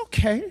 It's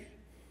okay.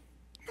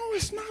 No,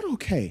 it's not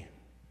okay.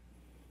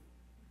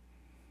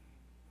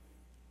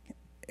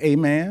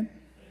 Amen?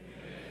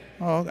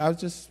 Oh, I was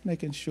just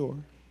making sure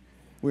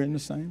we're in the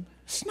same.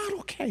 It's not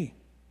okay.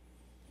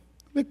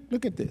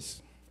 Look at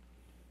this.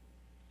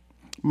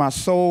 My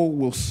soul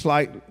will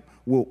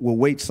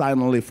wait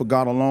silently for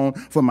God alone,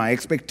 for my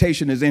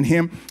expectation is in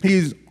him.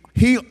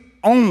 He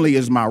only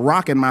is my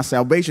rock and my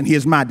salvation. He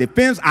is my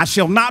defense. I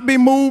shall not be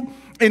moved.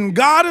 And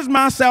God is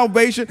my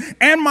salvation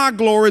and my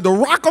glory, the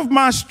rock of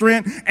my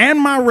strength and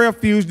my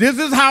refuge. This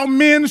is how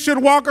men should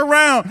walk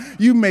around.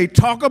 You may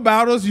talk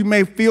about us. You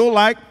may feel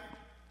like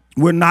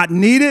we're not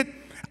needed.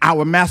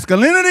 Our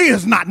masculinity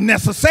is not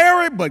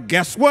necessary. But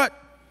guess what?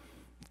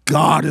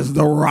 God is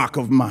the rock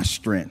of my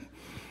strength.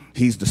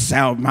 He's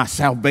my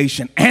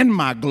salvation and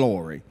my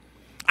glory.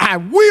 I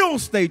will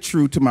stay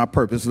true to my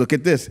purpose. Look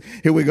at this.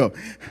 Here we go.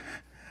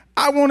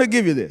 I want to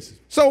give you this.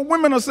 So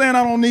women are saying,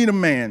 I don't need a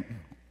man.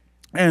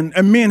 And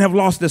men have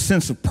lost their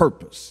sense of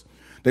purpose.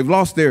 They've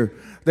lost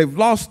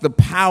the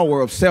power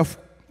of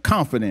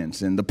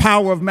self-confidence and the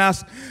power of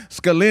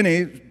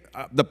masculinity,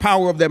 the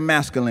power of their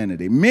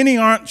masculinity. Many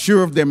aren't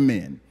sure of their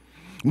men.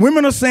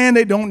 Women are saying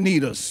they don't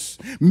need us.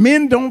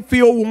 Men don't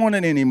feel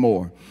wanted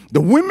anymore. The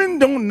women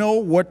don't know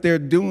what they're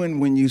doing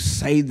when you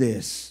say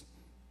this.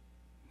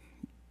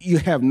 You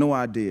have no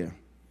idea.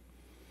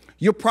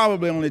 You're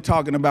probably only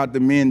talking about the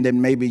men that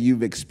maybe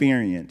you've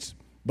experienced,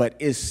 but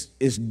it's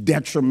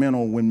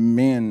detrimental when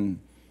men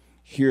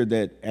hear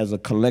that as a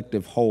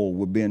collective whole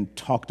we're being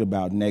talked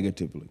about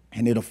negatively,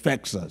 and it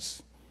affects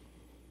us.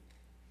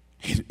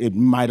 It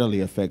mightily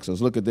affects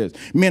us. Look at this.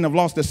 Men have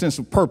lost their sense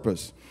of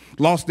purpose,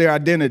 lost their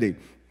identity,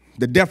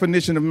 the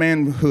definition of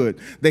manhood.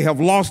 They have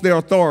lost their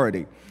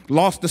authority,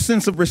 lost the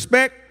sense of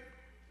respect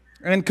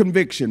and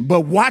conviction.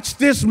 But watch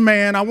this,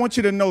 man. I want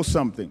you to know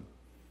something.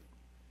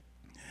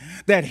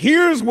 That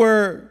here's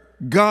where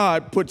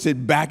God puts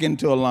it back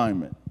into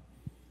alignment.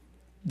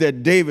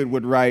 That David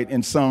would write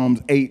in Psalms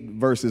 8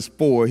 verses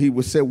 4. He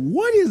would say,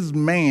 what is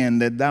man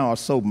that thou art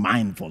so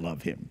mindful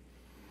of him?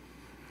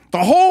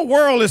 The whole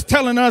world is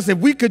telling us if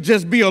we could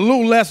just be a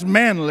little less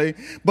manly,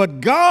 but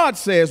God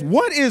says,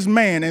 what is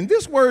man? And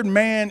this word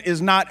man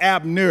is not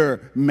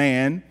Abner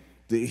man,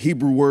 the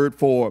Hebrew word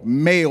for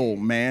male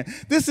man.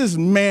 This is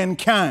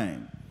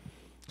mankind.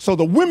 So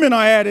the women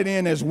are added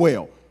in as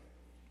well.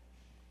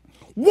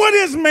 What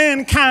is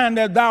mankind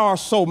that thou art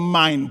so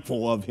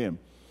mindful of him?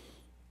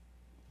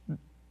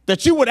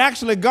 That you would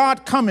actually,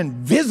 God, come and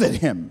visit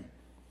him.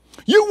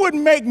 You would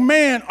make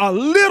man a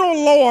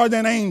little lower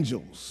than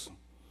angels.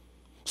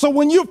 So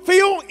when you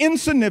feel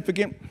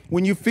insignificant,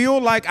 when you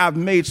feel like I've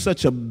made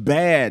such a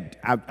bad,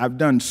 I've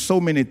done so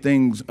many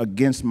things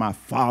against my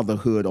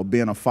fatherhood or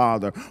being a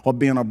father or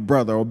being a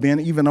brother or being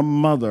even a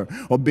mother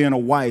or being a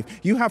wife,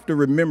 you have to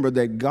remember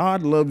that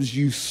God loves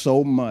you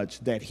so much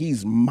that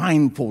he's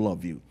mindful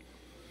of you.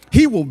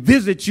 He will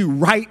visit you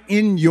right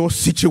in your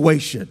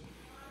situation.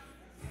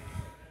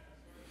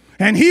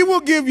 And he will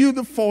give you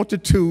the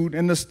fortitude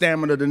and the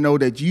stamina to know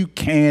that you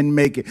can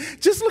make it.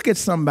 Just look at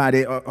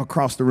somebody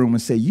across the room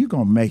and say, you're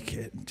going to make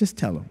it. Just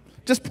tell them.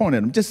 Just point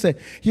at them. Just say,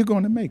 you're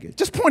going to make it.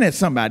 Just point at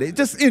somebody.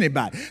 Just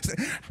anybody.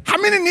 How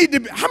many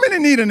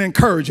need an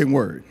encouraging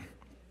word?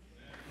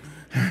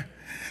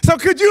 So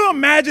could you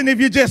imagine if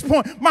you just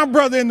point, my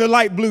brother in the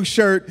light blue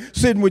shirt,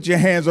 sitting with your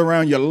hands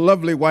around your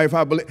lovely wife,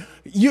 I believe,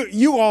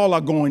 you all are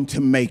going to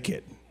make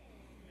it.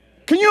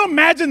 Can you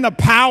imagine the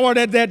power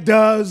that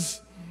does?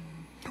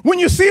 When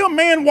you see a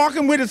man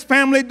walking with his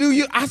family,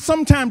 I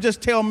sometimes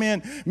just tell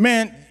men,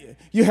 man,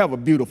 you have a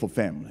beautiful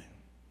family.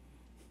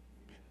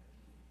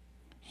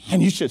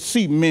 And you should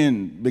see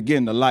men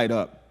begin to light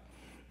up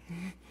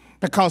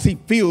because he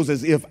feels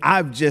as if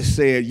I've just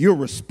said you're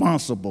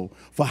responsible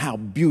for how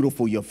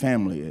beautiful your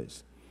family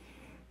is.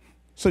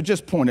 So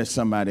just point at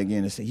somebody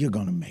again and say, you're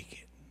going to make it.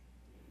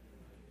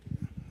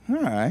 All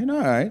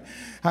right.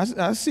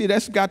 I see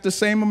that's got the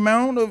same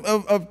amount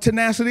of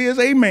tenacity as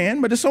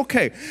amen, but it's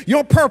okay.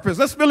 Your purpose,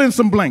 let's fill in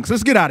some blanks.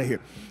 Let's get out of here.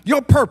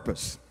 Your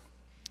purpose,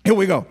 here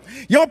we go.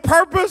 Your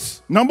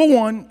purpose, number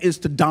one, is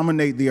to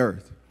dominate the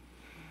earth.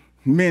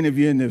 Men, if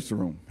you're in this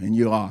room, and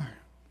you are,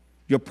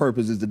 your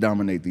purpose is to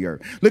dominate the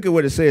earth. Look at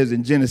what it says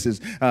in Genesis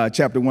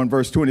chapter 1,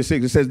 verse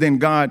 26. It says, then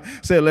God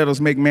said, let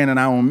us make man in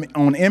our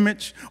own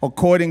image,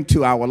 according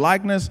to our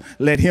likeness.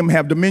 Let him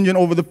have dominion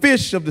over the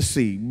fish of the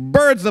sea,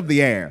 birds of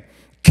the air,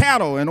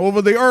 cattle, and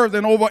over the earth,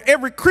 and over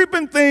every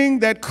creeping thing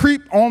that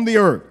creep on the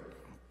earth.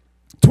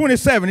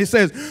 27, he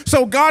says,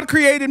 so God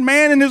created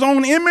man in his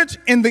own image.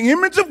 In the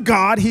image of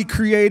God, he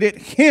created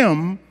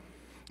him,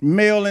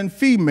 male and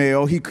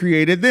female, he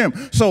created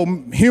them. So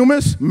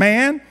humus,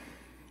 man,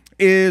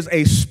 is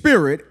a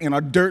spirit in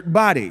a dirt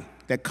body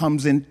that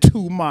comes in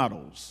two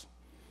models.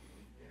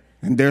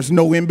 And there's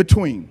no in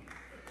between.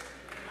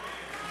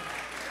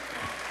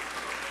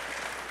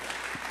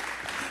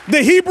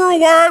 The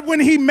Hebrew word, when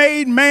he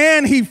made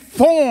man, he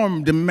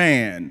formed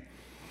man.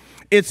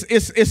 It's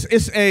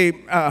a,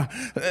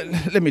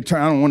 let me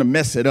try, I don't want to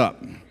mess it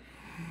up.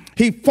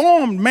 He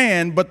formed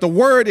man, but the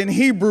word in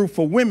Hebrew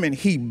for women,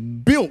 he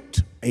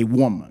built a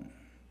woman.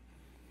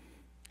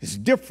 It's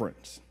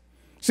different.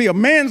 See, a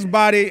man's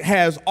body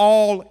has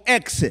all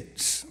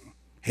exits.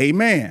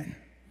 Amen.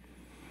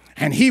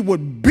 And he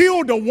would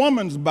build a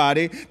woman's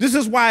body. This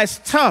is why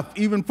it's tough,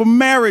 even for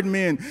married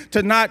men,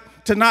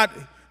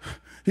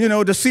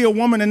 to see a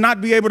woman and not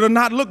be able to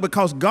not look,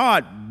 because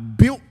God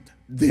built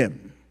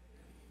them.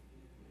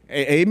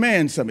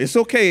 Amen. It's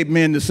okay,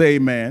 men, to say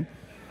amen.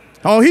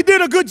 Oh, he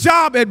did a good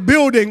job at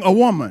building a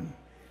woman.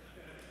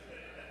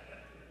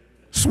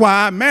 That's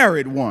why I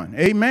married one.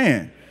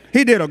 Amen.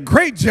 He did a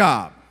great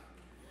job.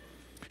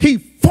 He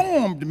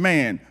formed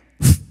man,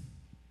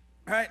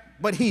 right?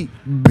 But he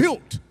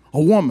built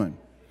a woman.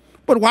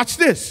 But watch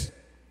this.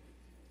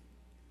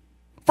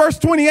 Verse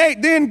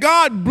 28, then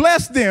God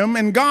blessed them,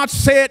 and God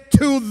said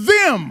to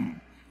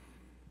them,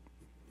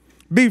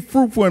 be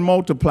fruitful and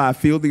multiply,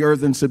 fill the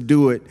earth and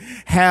subdue it,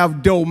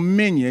 have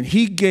dominion.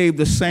 He gave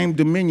the same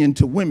dominion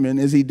to women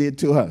as he did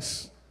to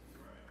us.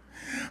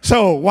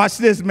 So watch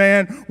this,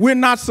 man. We're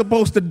not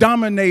supposed to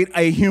dominate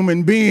a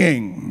human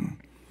being.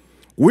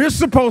 We're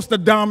supposed to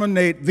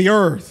dominate the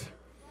earth.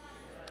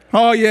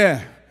 Oh,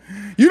 yeah.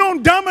 You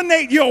don't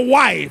dominate your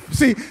wife.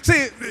 See,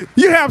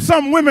 you have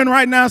some women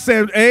right now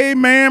saying,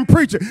 amen,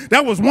 preacher.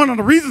 That was one of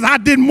the reasons I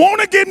didn't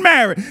want to get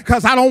married,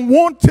 because I don't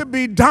want to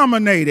be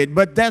dominated.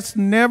 But that's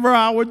never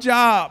our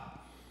job.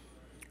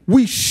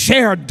 We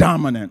share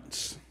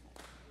dominance.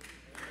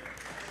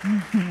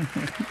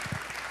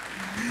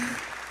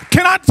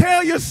 Can I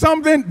tell you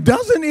something?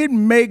 Doesn't it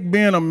make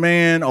being a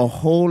man a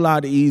whole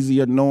lot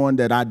easier knowing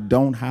that I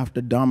don't have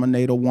to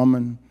dominate a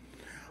woman?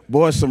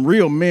 Boy, some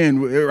real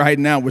men right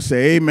now would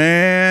say,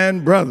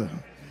 amen, brother.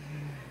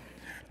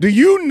 Do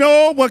you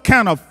know what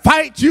kind of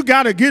fight you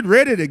got to get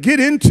ready to get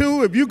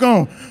into if you're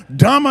going to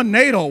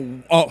dominate a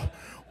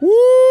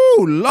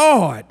woo,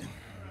 Lord.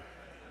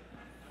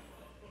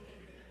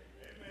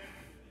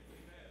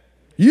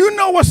 You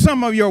know where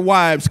some of your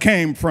wives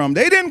came from.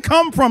 They didn't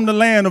come from the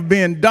land of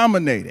being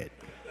dominated.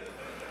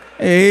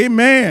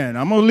 Amen.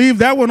 I'm going to leave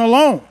that one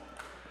alone.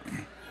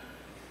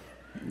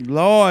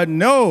 Lord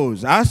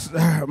knows.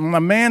 My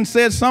man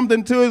said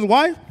something to his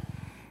wife,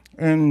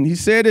 and he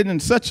said it in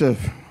such a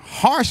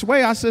harsh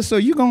way. I said, so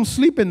you going to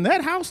sleep in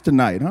that house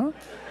tonight, huh?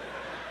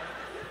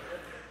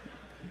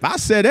 If I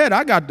said that,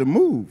 I got to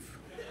move.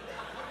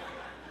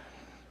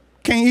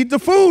 Can't eat the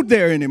food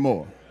there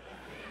anymore.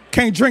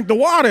 Can't drink the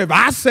water if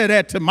I said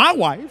that to my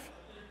wife.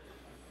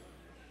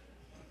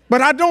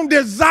 But I don't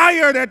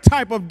desire that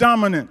type of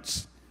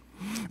dominance.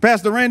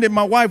 Pastor Randy,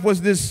 my wife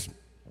was this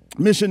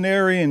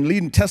missionary and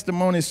leading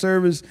testimony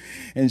service,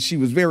 and she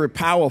was very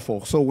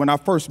powerful. So when I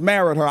first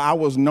married her, I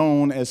was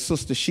known as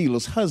Sister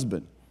Sheila's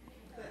husband.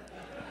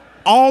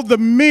 All the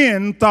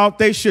men thought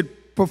they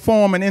should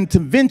perform an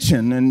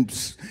intervention and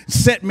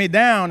set me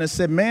down and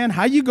said, man,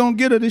 how you gonna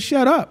get her to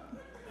shut up?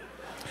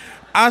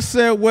 I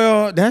said,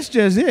 well, that's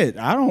just it.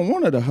 I don't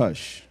want her to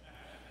hush.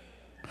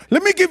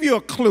 Let me give you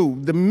a clue.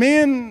 The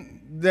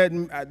men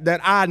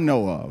that I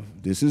know of,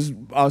 this is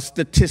a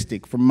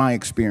statistic from my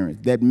experience,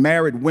 that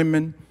married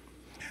women.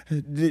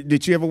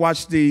 Did you ever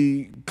watch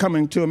the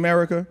Coming to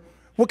America?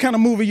 What kind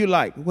of movie you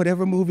like?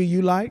 Whatever movie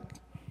you like.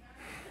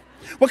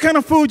 What kind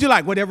of food you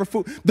like? Whatever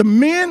food. The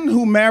men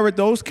who married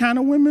those kind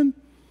of women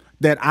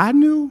that I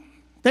knew,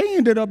 they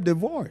ended up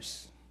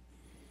divorced.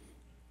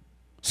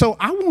 So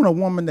I want a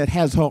woman that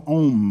has her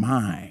own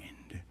mind.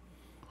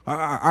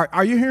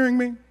 Are you hearing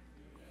me?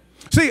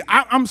 See,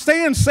 I'm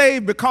staying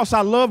saved because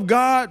I love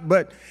God,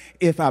 but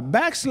if I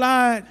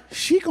backslide,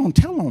 she gonna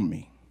tell on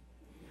me.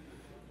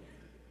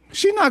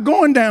 She not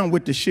going down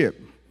with the ship.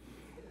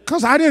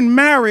 Because I didn't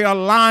marry a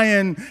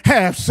lying,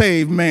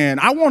 half-saved man.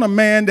 I want a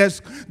man that's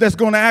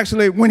going to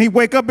actually, when he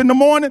wake up in the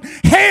morning,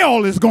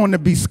 hell is going to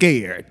be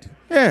scared.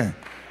 Yeah.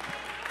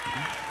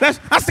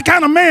 That's the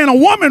kind of man a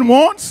woman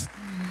wants.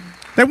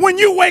 That when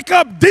you wake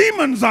up,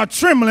 demons are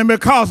trembling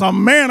because a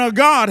man of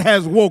God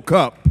has woke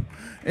up.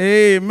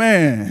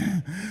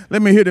 Amen.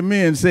 Let me hear the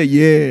men say,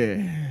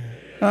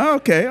 yeah.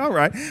 Okay, all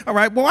right. All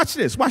right, well, watch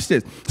this.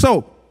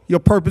 So, your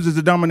purpose is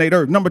to dominate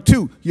earth. Number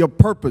 2, your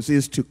purpose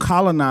is to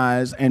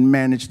colonize and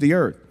manage the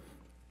earth.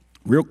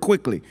 Real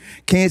quickly,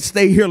 can't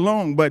stay here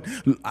long, but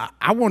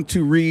I want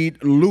to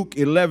read Luke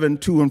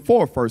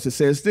 11:2-4 first. It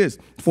says this,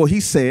 for he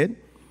said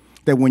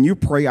that when you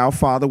pray, our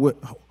Father,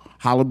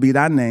 hallowed be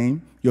thy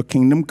name, your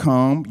kingdom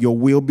come, your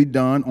will be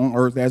done on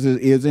earth as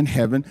it is in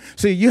heaven.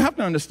 See, you have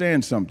to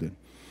understand something,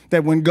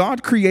 that when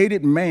God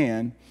created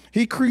man,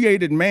 he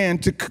created man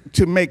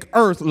to make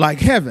earth like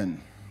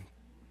heaven.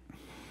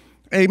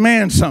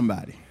 Amen,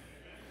 somebody.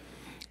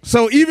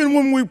 So even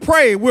when we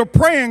pray, we're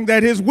praying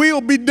that his will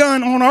be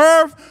done on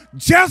earth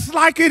just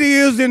like it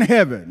is in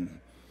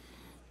heaven.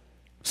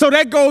 So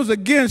that goes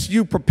against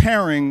you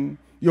preparing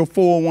your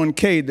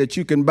 401k that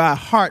you can buy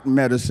heart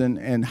medicine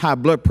and high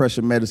blood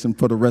pressure medicine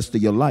for the rest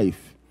of your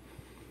life.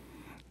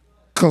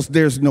 Because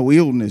there's no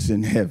illness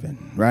in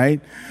heaven,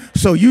 right?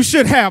 So you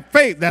should have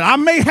faith that I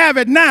may have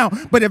it now,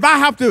 but if I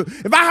have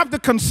to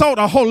consult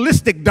a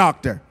holistic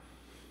doctor,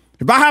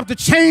 if I have to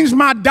change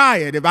my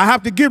diet, if I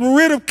have to get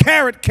rid of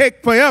carrot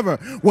cake forever,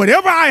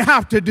 whatever I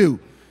have to do,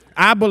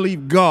 I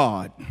believe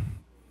God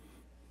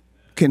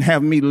can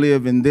have me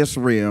live in this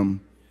realm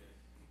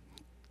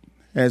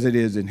as it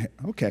is in heaven.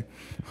 Okay.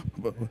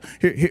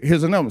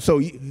 Here's another one. So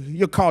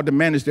you're called to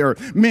manage the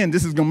earth. Men,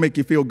 this is going to make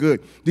you feel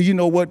good. Do you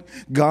know what?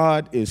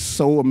 God is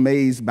so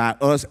amazed by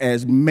us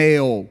as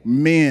male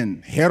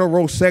men,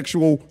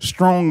 heterosexual,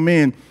 strong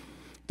men,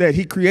 that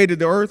he created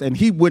the earth and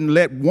he wouldn't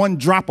let one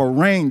drop of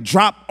rain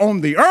drop on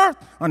the earth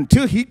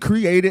until he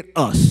created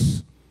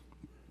us.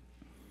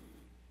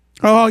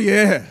 Oh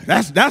yeah,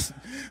 that's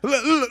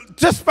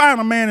just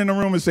find a man in the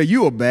room and say,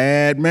 you a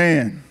bad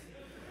man.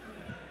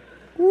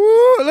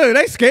 Woo, look,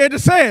 they scared to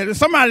say it.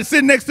 Somebody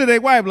sitting next to their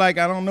wife like,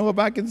 I don't know if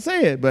I can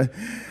say it, but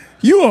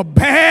you a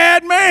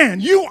bad man.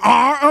 You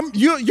are,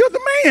 you're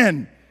the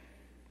man.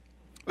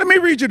 Let me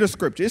read you the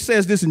scripture. It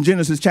says this in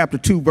Genesis chapter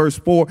 2, verse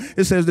 4.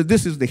 It says that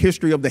this is the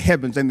history of the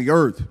heavens and the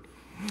earth.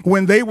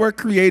 When they were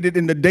created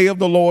in the day of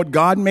the Lord,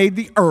 God made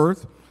the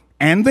earth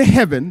and the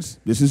heavens.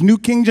 This is New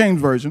King James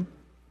Version.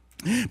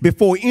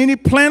 Before any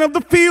plant of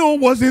the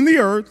field was in the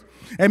earth,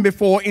 and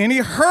before any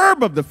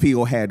herb of the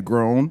field had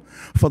grown,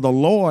 for the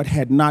Lord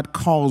had not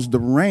caused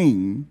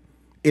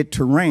it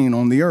to rain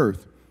on the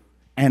earth,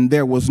 and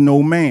there was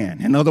no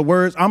man. In other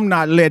words, I'm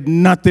not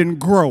letting nothing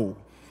grow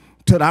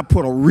till I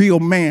put a real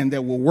man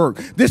that will work.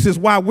 This is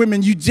why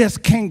women, you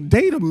just can't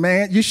date a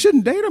man. You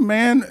shouldn't date a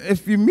man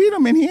if you meet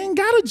him and he ain't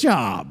got a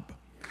job.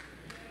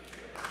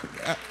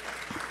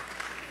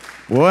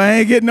 Boy, I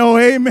ain't getting no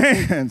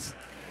amens.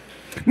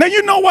 Now,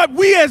 you know what?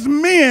 We as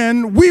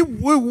men, we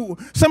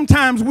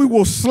sometimes we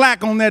will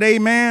slack on that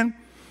amen.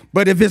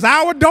 But if it's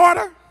our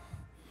daughter,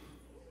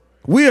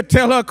 we'll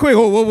tell her quick,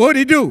 well, what'd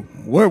he do?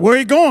 Where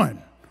he going?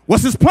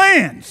 What's his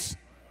plans?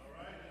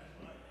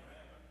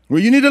 Well,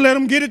 you need to let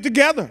him get it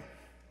together.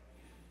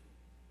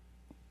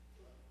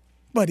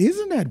 But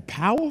isn't that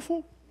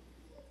powerful?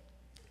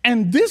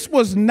 And this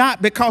was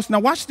not because, now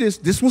watch this,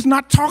 this was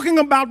not talking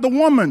about the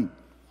woman.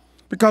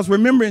 Because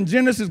remember in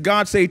Genesis,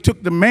 God said he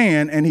took the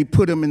man and he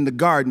put him in the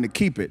garden to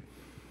keep it.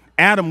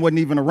 Adam wasn't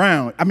even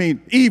around.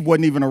 Eve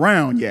wasn't even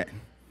around yet.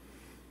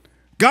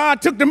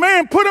 God took the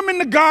man, put him in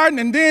the garden,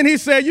 and then he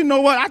said, you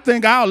know what, I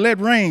think I'll let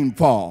rain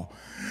fall.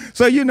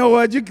 So you know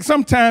what,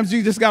 sometimes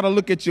you just got to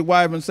look at your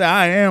wife and say,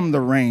 I am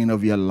the rain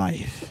of your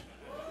life.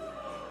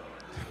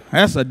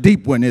 That's a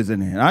deep one,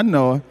 isn't it? I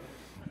know it.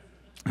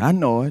 I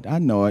know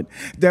it.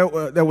 There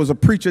was a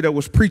preacher that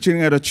was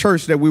preaching at a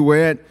church that we were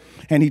at,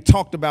 and he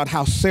talked about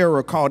how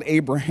Sarah called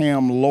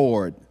Abraham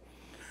Lord.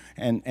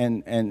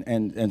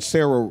 and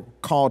Sarah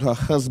called her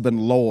husband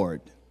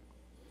Lord.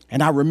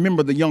 And I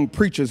remember the young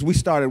preachers, we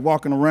started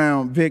walking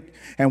around, Vic,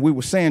 and we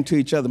were saying to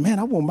each other, man,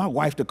 I want my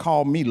wife to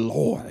call me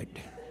Lord.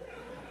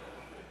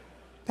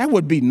 That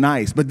would be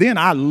nice. But then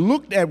I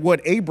looked at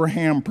what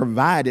Abraham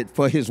provided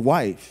for his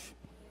wife.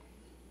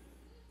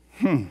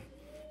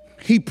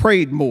 He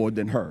prayed more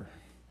than her.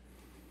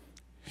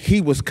 He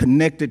was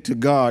connected to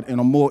God in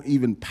a more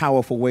even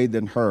powerful way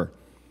than her.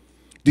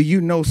 Do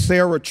you know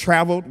Sarah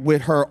traveled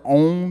with her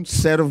own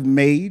set of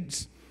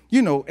maids?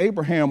 You know,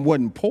 Abraham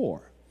wasn't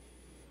poor.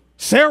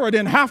 Sarah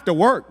didn't have to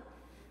work.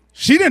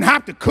 She didn't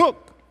have to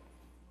cook.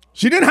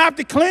 She didn't have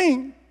to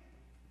clean.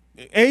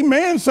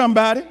 Amen,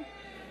 somebody.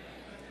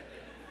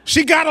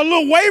 She got a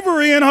little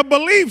wavery in her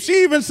belief.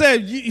 She even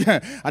said,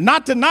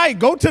 not tonight,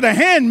 go to the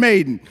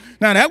handmaiden.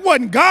 Now, that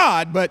wasn't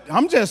God, but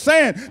I'm just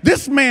saying,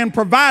 this man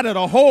provided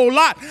a whole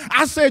lot.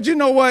 I said, you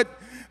know what?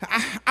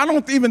 I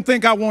don't even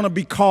think I want to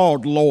be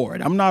called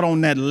Lord. I'm not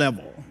on that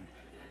level.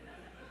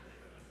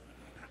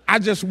 I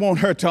just want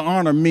her to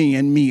honor me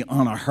and me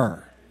honor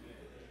her.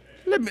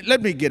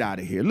 Let me get out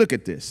of here. Look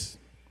at this.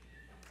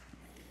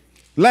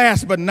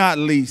 Last but not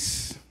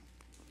least,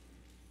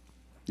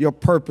 your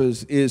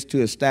purpose is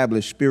to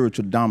establish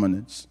spiritual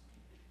dominance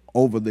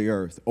over the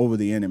earth, over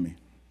the enemy.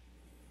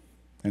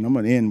 And I'm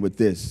going to end with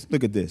this.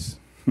 Look at this.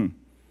 It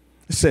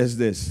says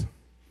this.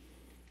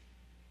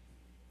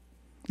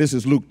 This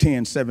is Luke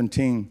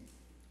 10:17.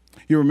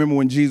 You remember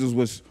when Jesus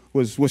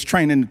was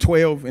training the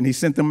 12 and he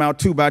sent them out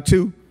 2 by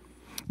 2?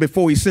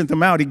 Before he sent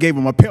them out, he gave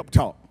them a pep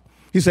talk.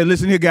 He said,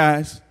 listen here,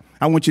 guys.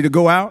 I want you to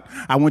go out.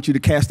 I want you to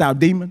cast out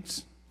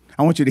demons.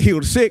 I want you to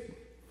heal the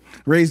sick,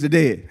 raise the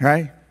dead,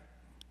 right?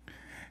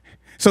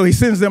 So he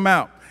sends them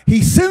out.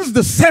 He sends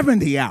the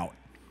 70 out.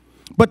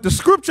 But the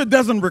scripture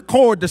doesn't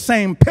record the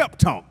same pep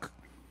talk.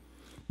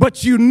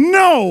 But you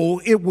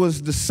know it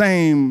was the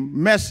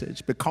same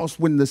message, because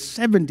when the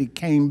 70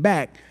 came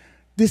back,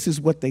 this is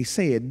what they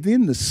said.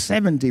 Then the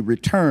 70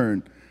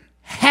 returned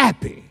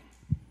happy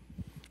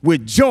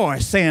with joy,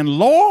 saying,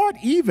 Lord,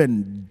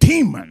 even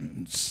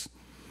demons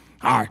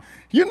are.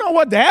 You know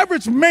what? The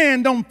average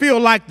man don't feel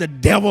like the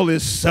devil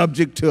is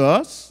subject to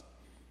us.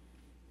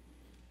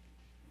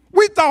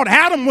 We thought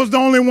Adam was the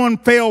only one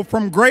fell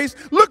from grace.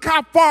 Look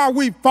how far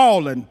we've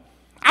fallen.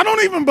 I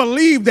don't even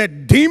believe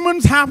that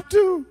demons have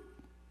to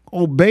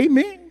obey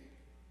me.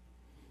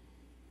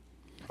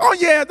 Oh,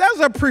 yeah, there's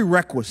a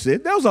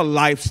prerequisite. There's a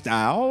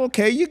lifestyle,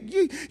 okay?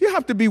 You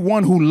have to be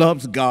one who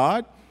loves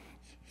God.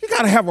 You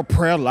got to have a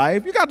prayer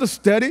life. You got to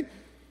study.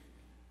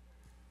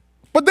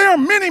 But there are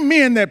many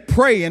men that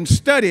pray and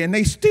study, and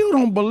they still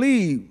don't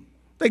believe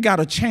they got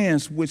a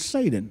chance with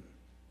Satan.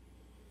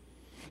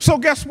 So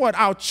guess what?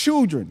 Our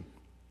children,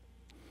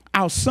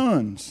 our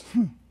sons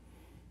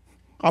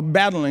are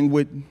battling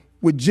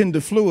with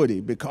gender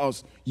fluidity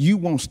because you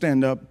won't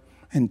stand up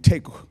and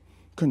take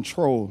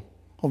control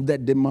of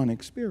that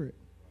demonic spirit.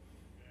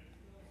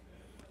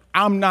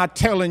 I'm not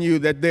telling you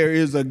that there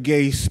is a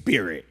gay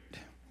spirit.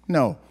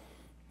 No.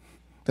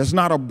 That's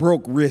not a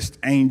broke wrist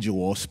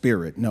angel or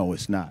spirit. No,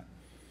 it's not.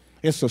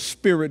 It's a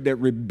spirit that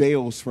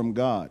rebels from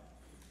God.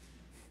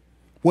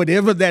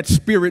 Whatever that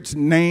spirit's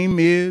name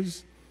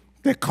is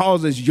that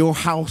causes your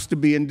house to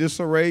be in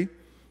disarray,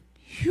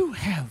 you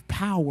have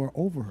power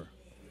over her.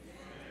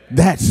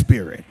 That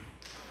spirit.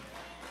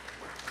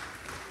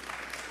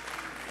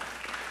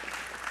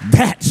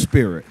 That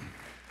spirit.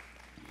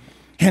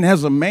 And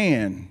as a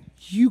man,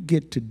 you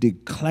get to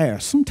declare.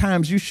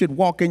 Sometimes you should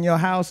walk in your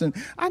house and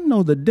I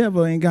know the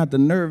devil ain't got the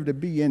nerve to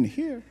be in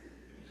here.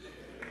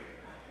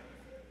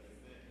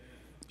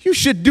 You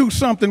should do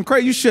something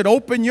crazy. You should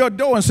open your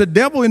door and say,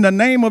 devil, in the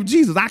name of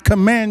Jesus, I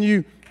command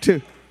you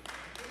to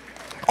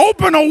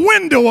open a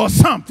window or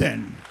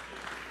something.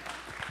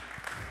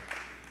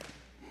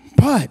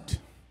 But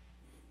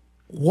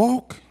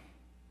walk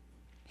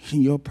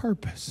in your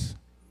purpose.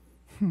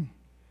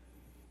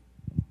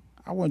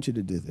 I want you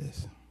to do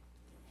this.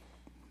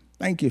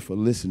 Thank you for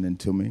listening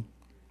to me.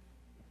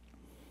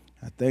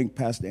 I thank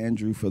Pastor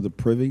Andrew for the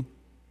privy.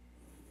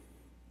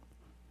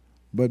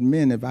 But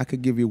men, if I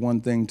could give you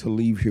one thing to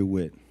leave here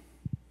with,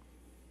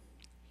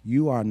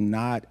 you are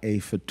not a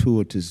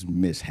fortuitous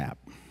mishap.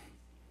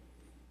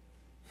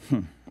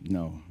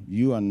 No,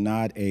 you are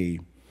not a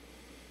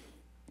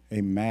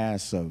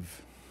mass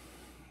of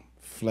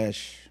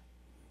flesh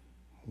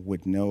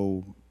with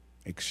no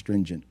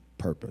extrinsic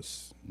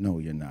purpose. No,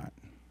 you're not.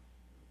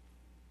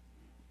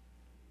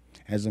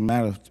 As a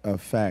matter of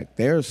fact,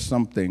 there's a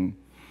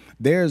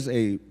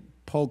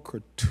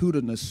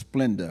pulchritudinous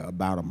splendor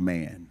about a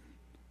man.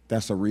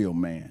 That's a real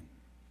man.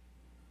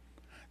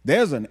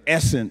 There's an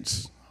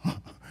essence.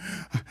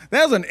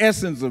 There's an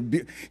essence of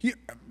beauty.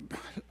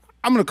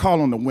 I'm going to call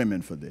on the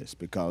women for this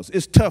because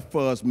it's tough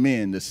for us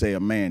men to say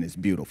a man is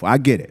beautiful. I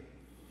get it.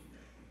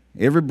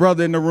 Every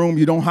brother in the room,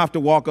 you don't have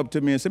to walk up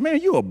to me and say, man,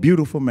 you're a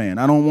beautiful man.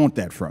 I don't want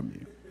that from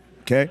you.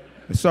 Okay?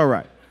 It's all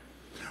right.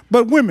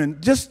 But women,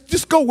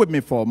 just go with me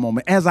for a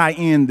moment as I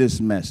end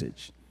this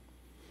message.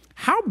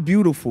 How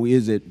beautiful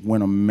is it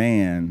when a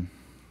man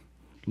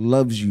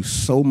loves you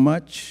so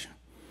much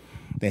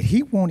that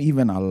he won't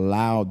even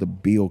allow the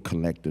bill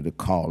collector to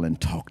call and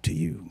talk to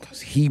you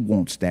because he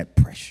wants that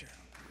pressure.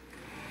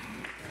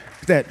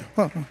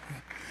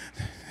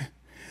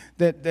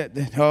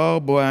 Oh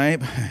boy,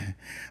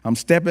 I'm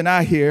stepping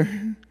out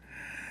here.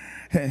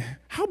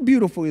 How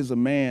beautiful is a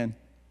man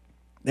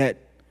that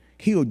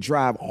he'll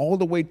drive all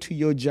the way to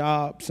your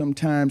job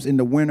sometimes in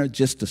the winter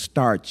just to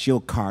start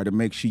your car to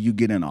make sure you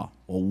get in a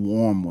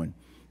warm one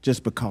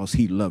just because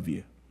he loves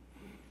you.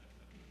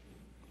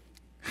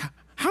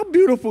 How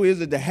beautiful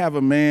is it to have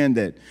a man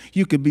that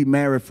you could be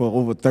married for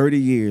over 30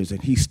 years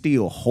and he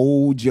still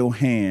holds your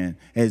hand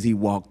as he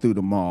walks through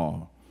the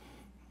mall?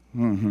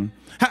 Mm-hmm.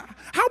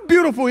 How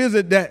beautiful is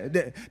it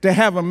that to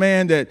have a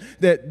man that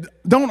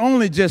don't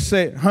only just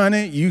say,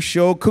 honey, you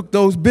sure cook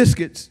those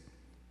biscuits.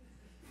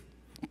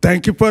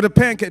 Thank you for the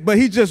pancake. But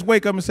he just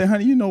wake up and say,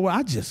 honey, you know what?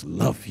 I just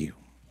love you.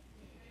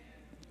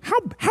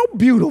 How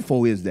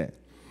beautiful is that?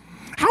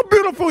 How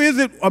beautiful is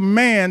it a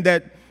man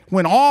that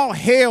when all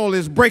hell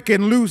is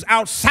breaking loose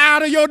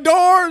outside of your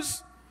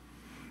doors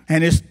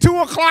and it's 2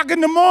 o'clock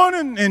in the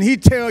morning and he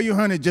tell you,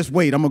 honey, just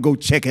wait, I'm going to go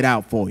check it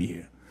out for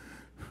you.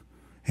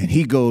 And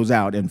he goes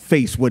out and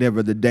face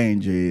whatever the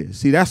danger is.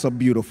 See, that's a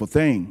beautiful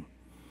thing.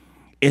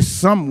 It's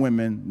some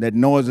women that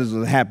noises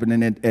are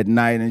happening at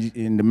night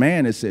and the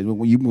man has said,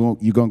 well, you going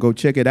to go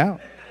check it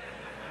out?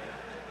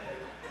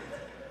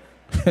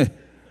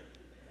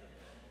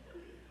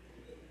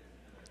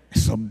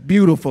 It's a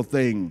beautiful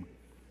thing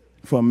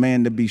for a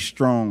man to be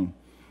strong.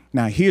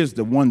 Now, here's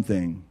the one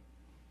thing.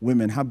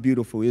 Women, how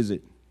beautiful is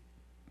it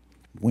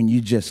when you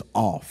just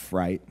off,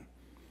 right?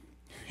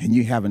 And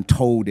you haven't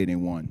told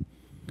anyone.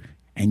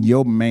 And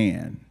your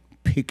man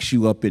picks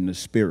you up in the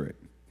spirit.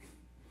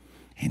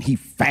 And he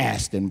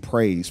fasts and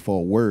prays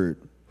for a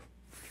word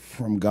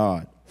from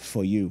God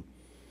for you.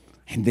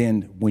 And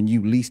then when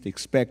you least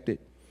expect it,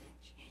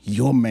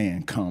 your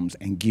man comes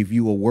and give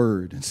you a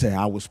word and say,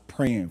 I was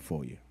praying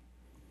for you.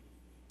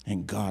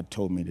 And God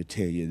told me to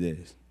tell you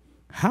this.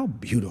 How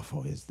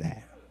beautiful is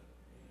that?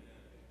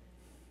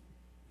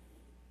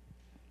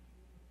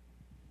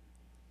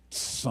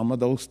 Some of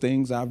those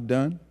things I've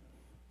done,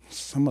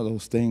 some of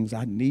those things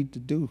I need to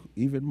do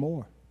even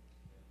more.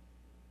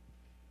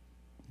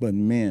 But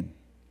men,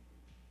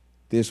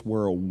 this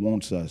world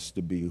wants us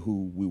to be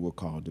who we were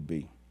called to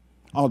be.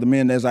 All the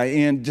men, as I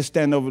end, just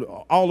stand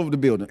all over the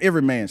building.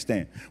 Every man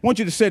stand. I want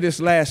you to say this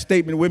last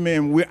statement with me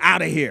and we're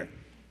out of here.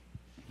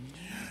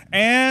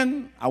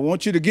 And I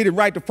want you to get it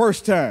right the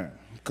first time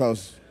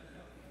because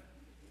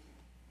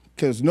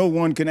no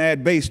one can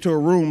add bass to a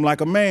room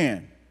like a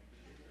man.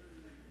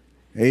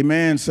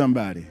 Amen,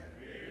 somebody.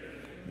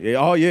 Yeah,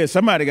 oh, yeah,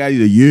 somebody got you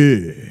to,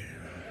 yeah.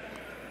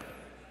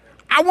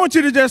 I want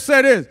you to just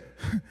say this.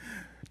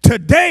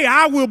 Today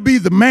I will be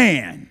the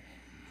man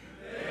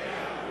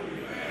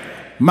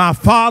my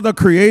Father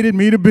created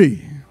me to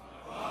be.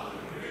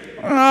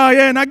 Oh,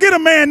 yeah, now get a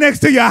man next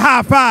to you, a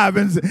high five,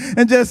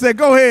 and just say,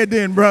 go ahead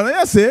then, brother.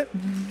 That's it.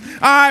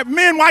 All right,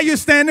 men, while you're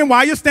standing,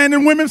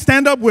 women,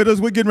 stand up with us.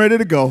 We're getting ready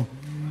to go.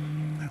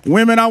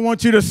 Women, I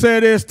want you to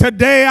say this.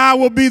 Today I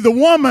will be the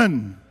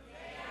woman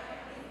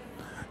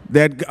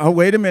that, oh,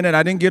 wait a minute,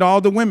 I didn't get all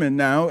the women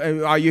now.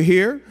 Are you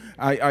here?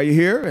 Are you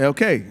here?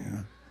 Okay.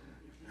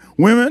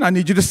 Women, I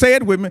need you to say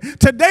it with me.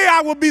 Today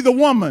I will be the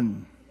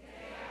woman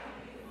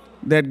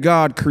that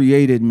God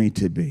created me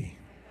to be.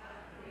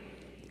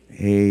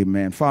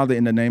 Amen. Father,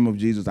 in the name of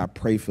Jesus, I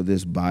pray for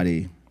this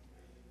body.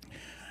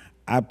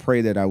 I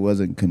pray that I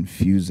wasn't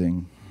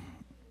confusing.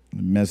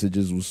 The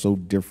messages were so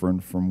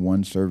different from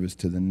one service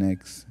to the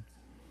next.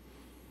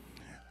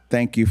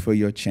 Thank you for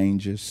your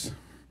changes.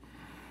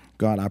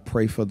 God, I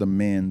pray for the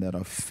men that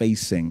are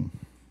facing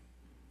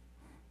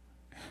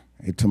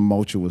a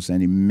tumultuous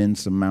and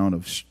immense amount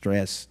of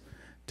stress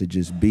to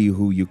just be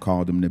who you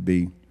called them to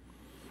be.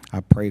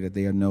 I pray that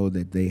they know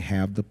that they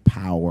have the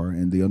power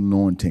and the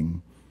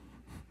anointing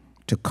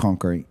to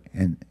conquer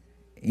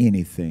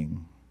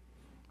anything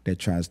that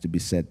tries to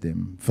beset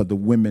them. For the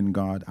women,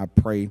 God, I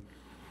pray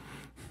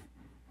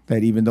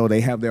that even though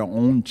they have their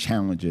own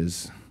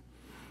challenges,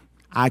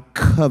 I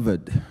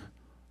covered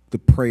the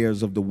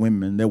prayers of the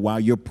women, that while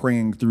you're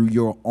praying through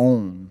your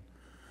own,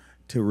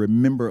 to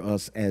remember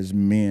us as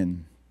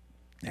men,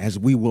 as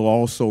we will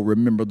also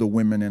remember the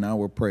women in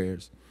our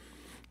prayers.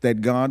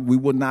 That, God, we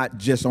will not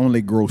just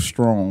only grow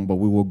strong, but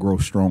we will grow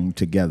strong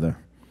together.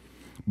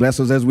 Bless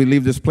us as we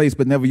leave this place,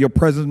 but never your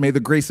presence. May the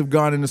grace of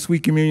God and the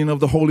sweet communion of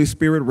the Holy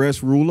Spirit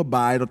rest, rule,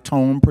 abide,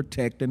 atone,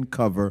 protect, and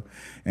cover,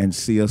 and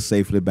see us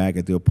safely back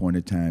at the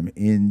appointed time.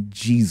 In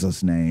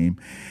Jesus' name,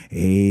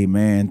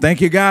 amen.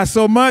 Thank you guys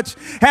so much.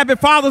 Happy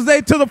Father's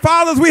Day to the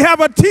fathers. We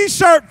have a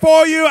T-shirt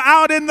for you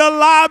out in the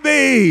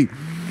lobby.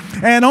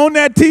 And on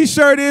that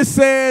T-shirt, it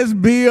says,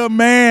 be a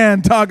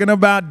man, talking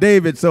about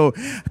David. So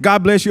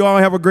God bless you all.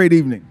 Have a great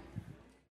evening.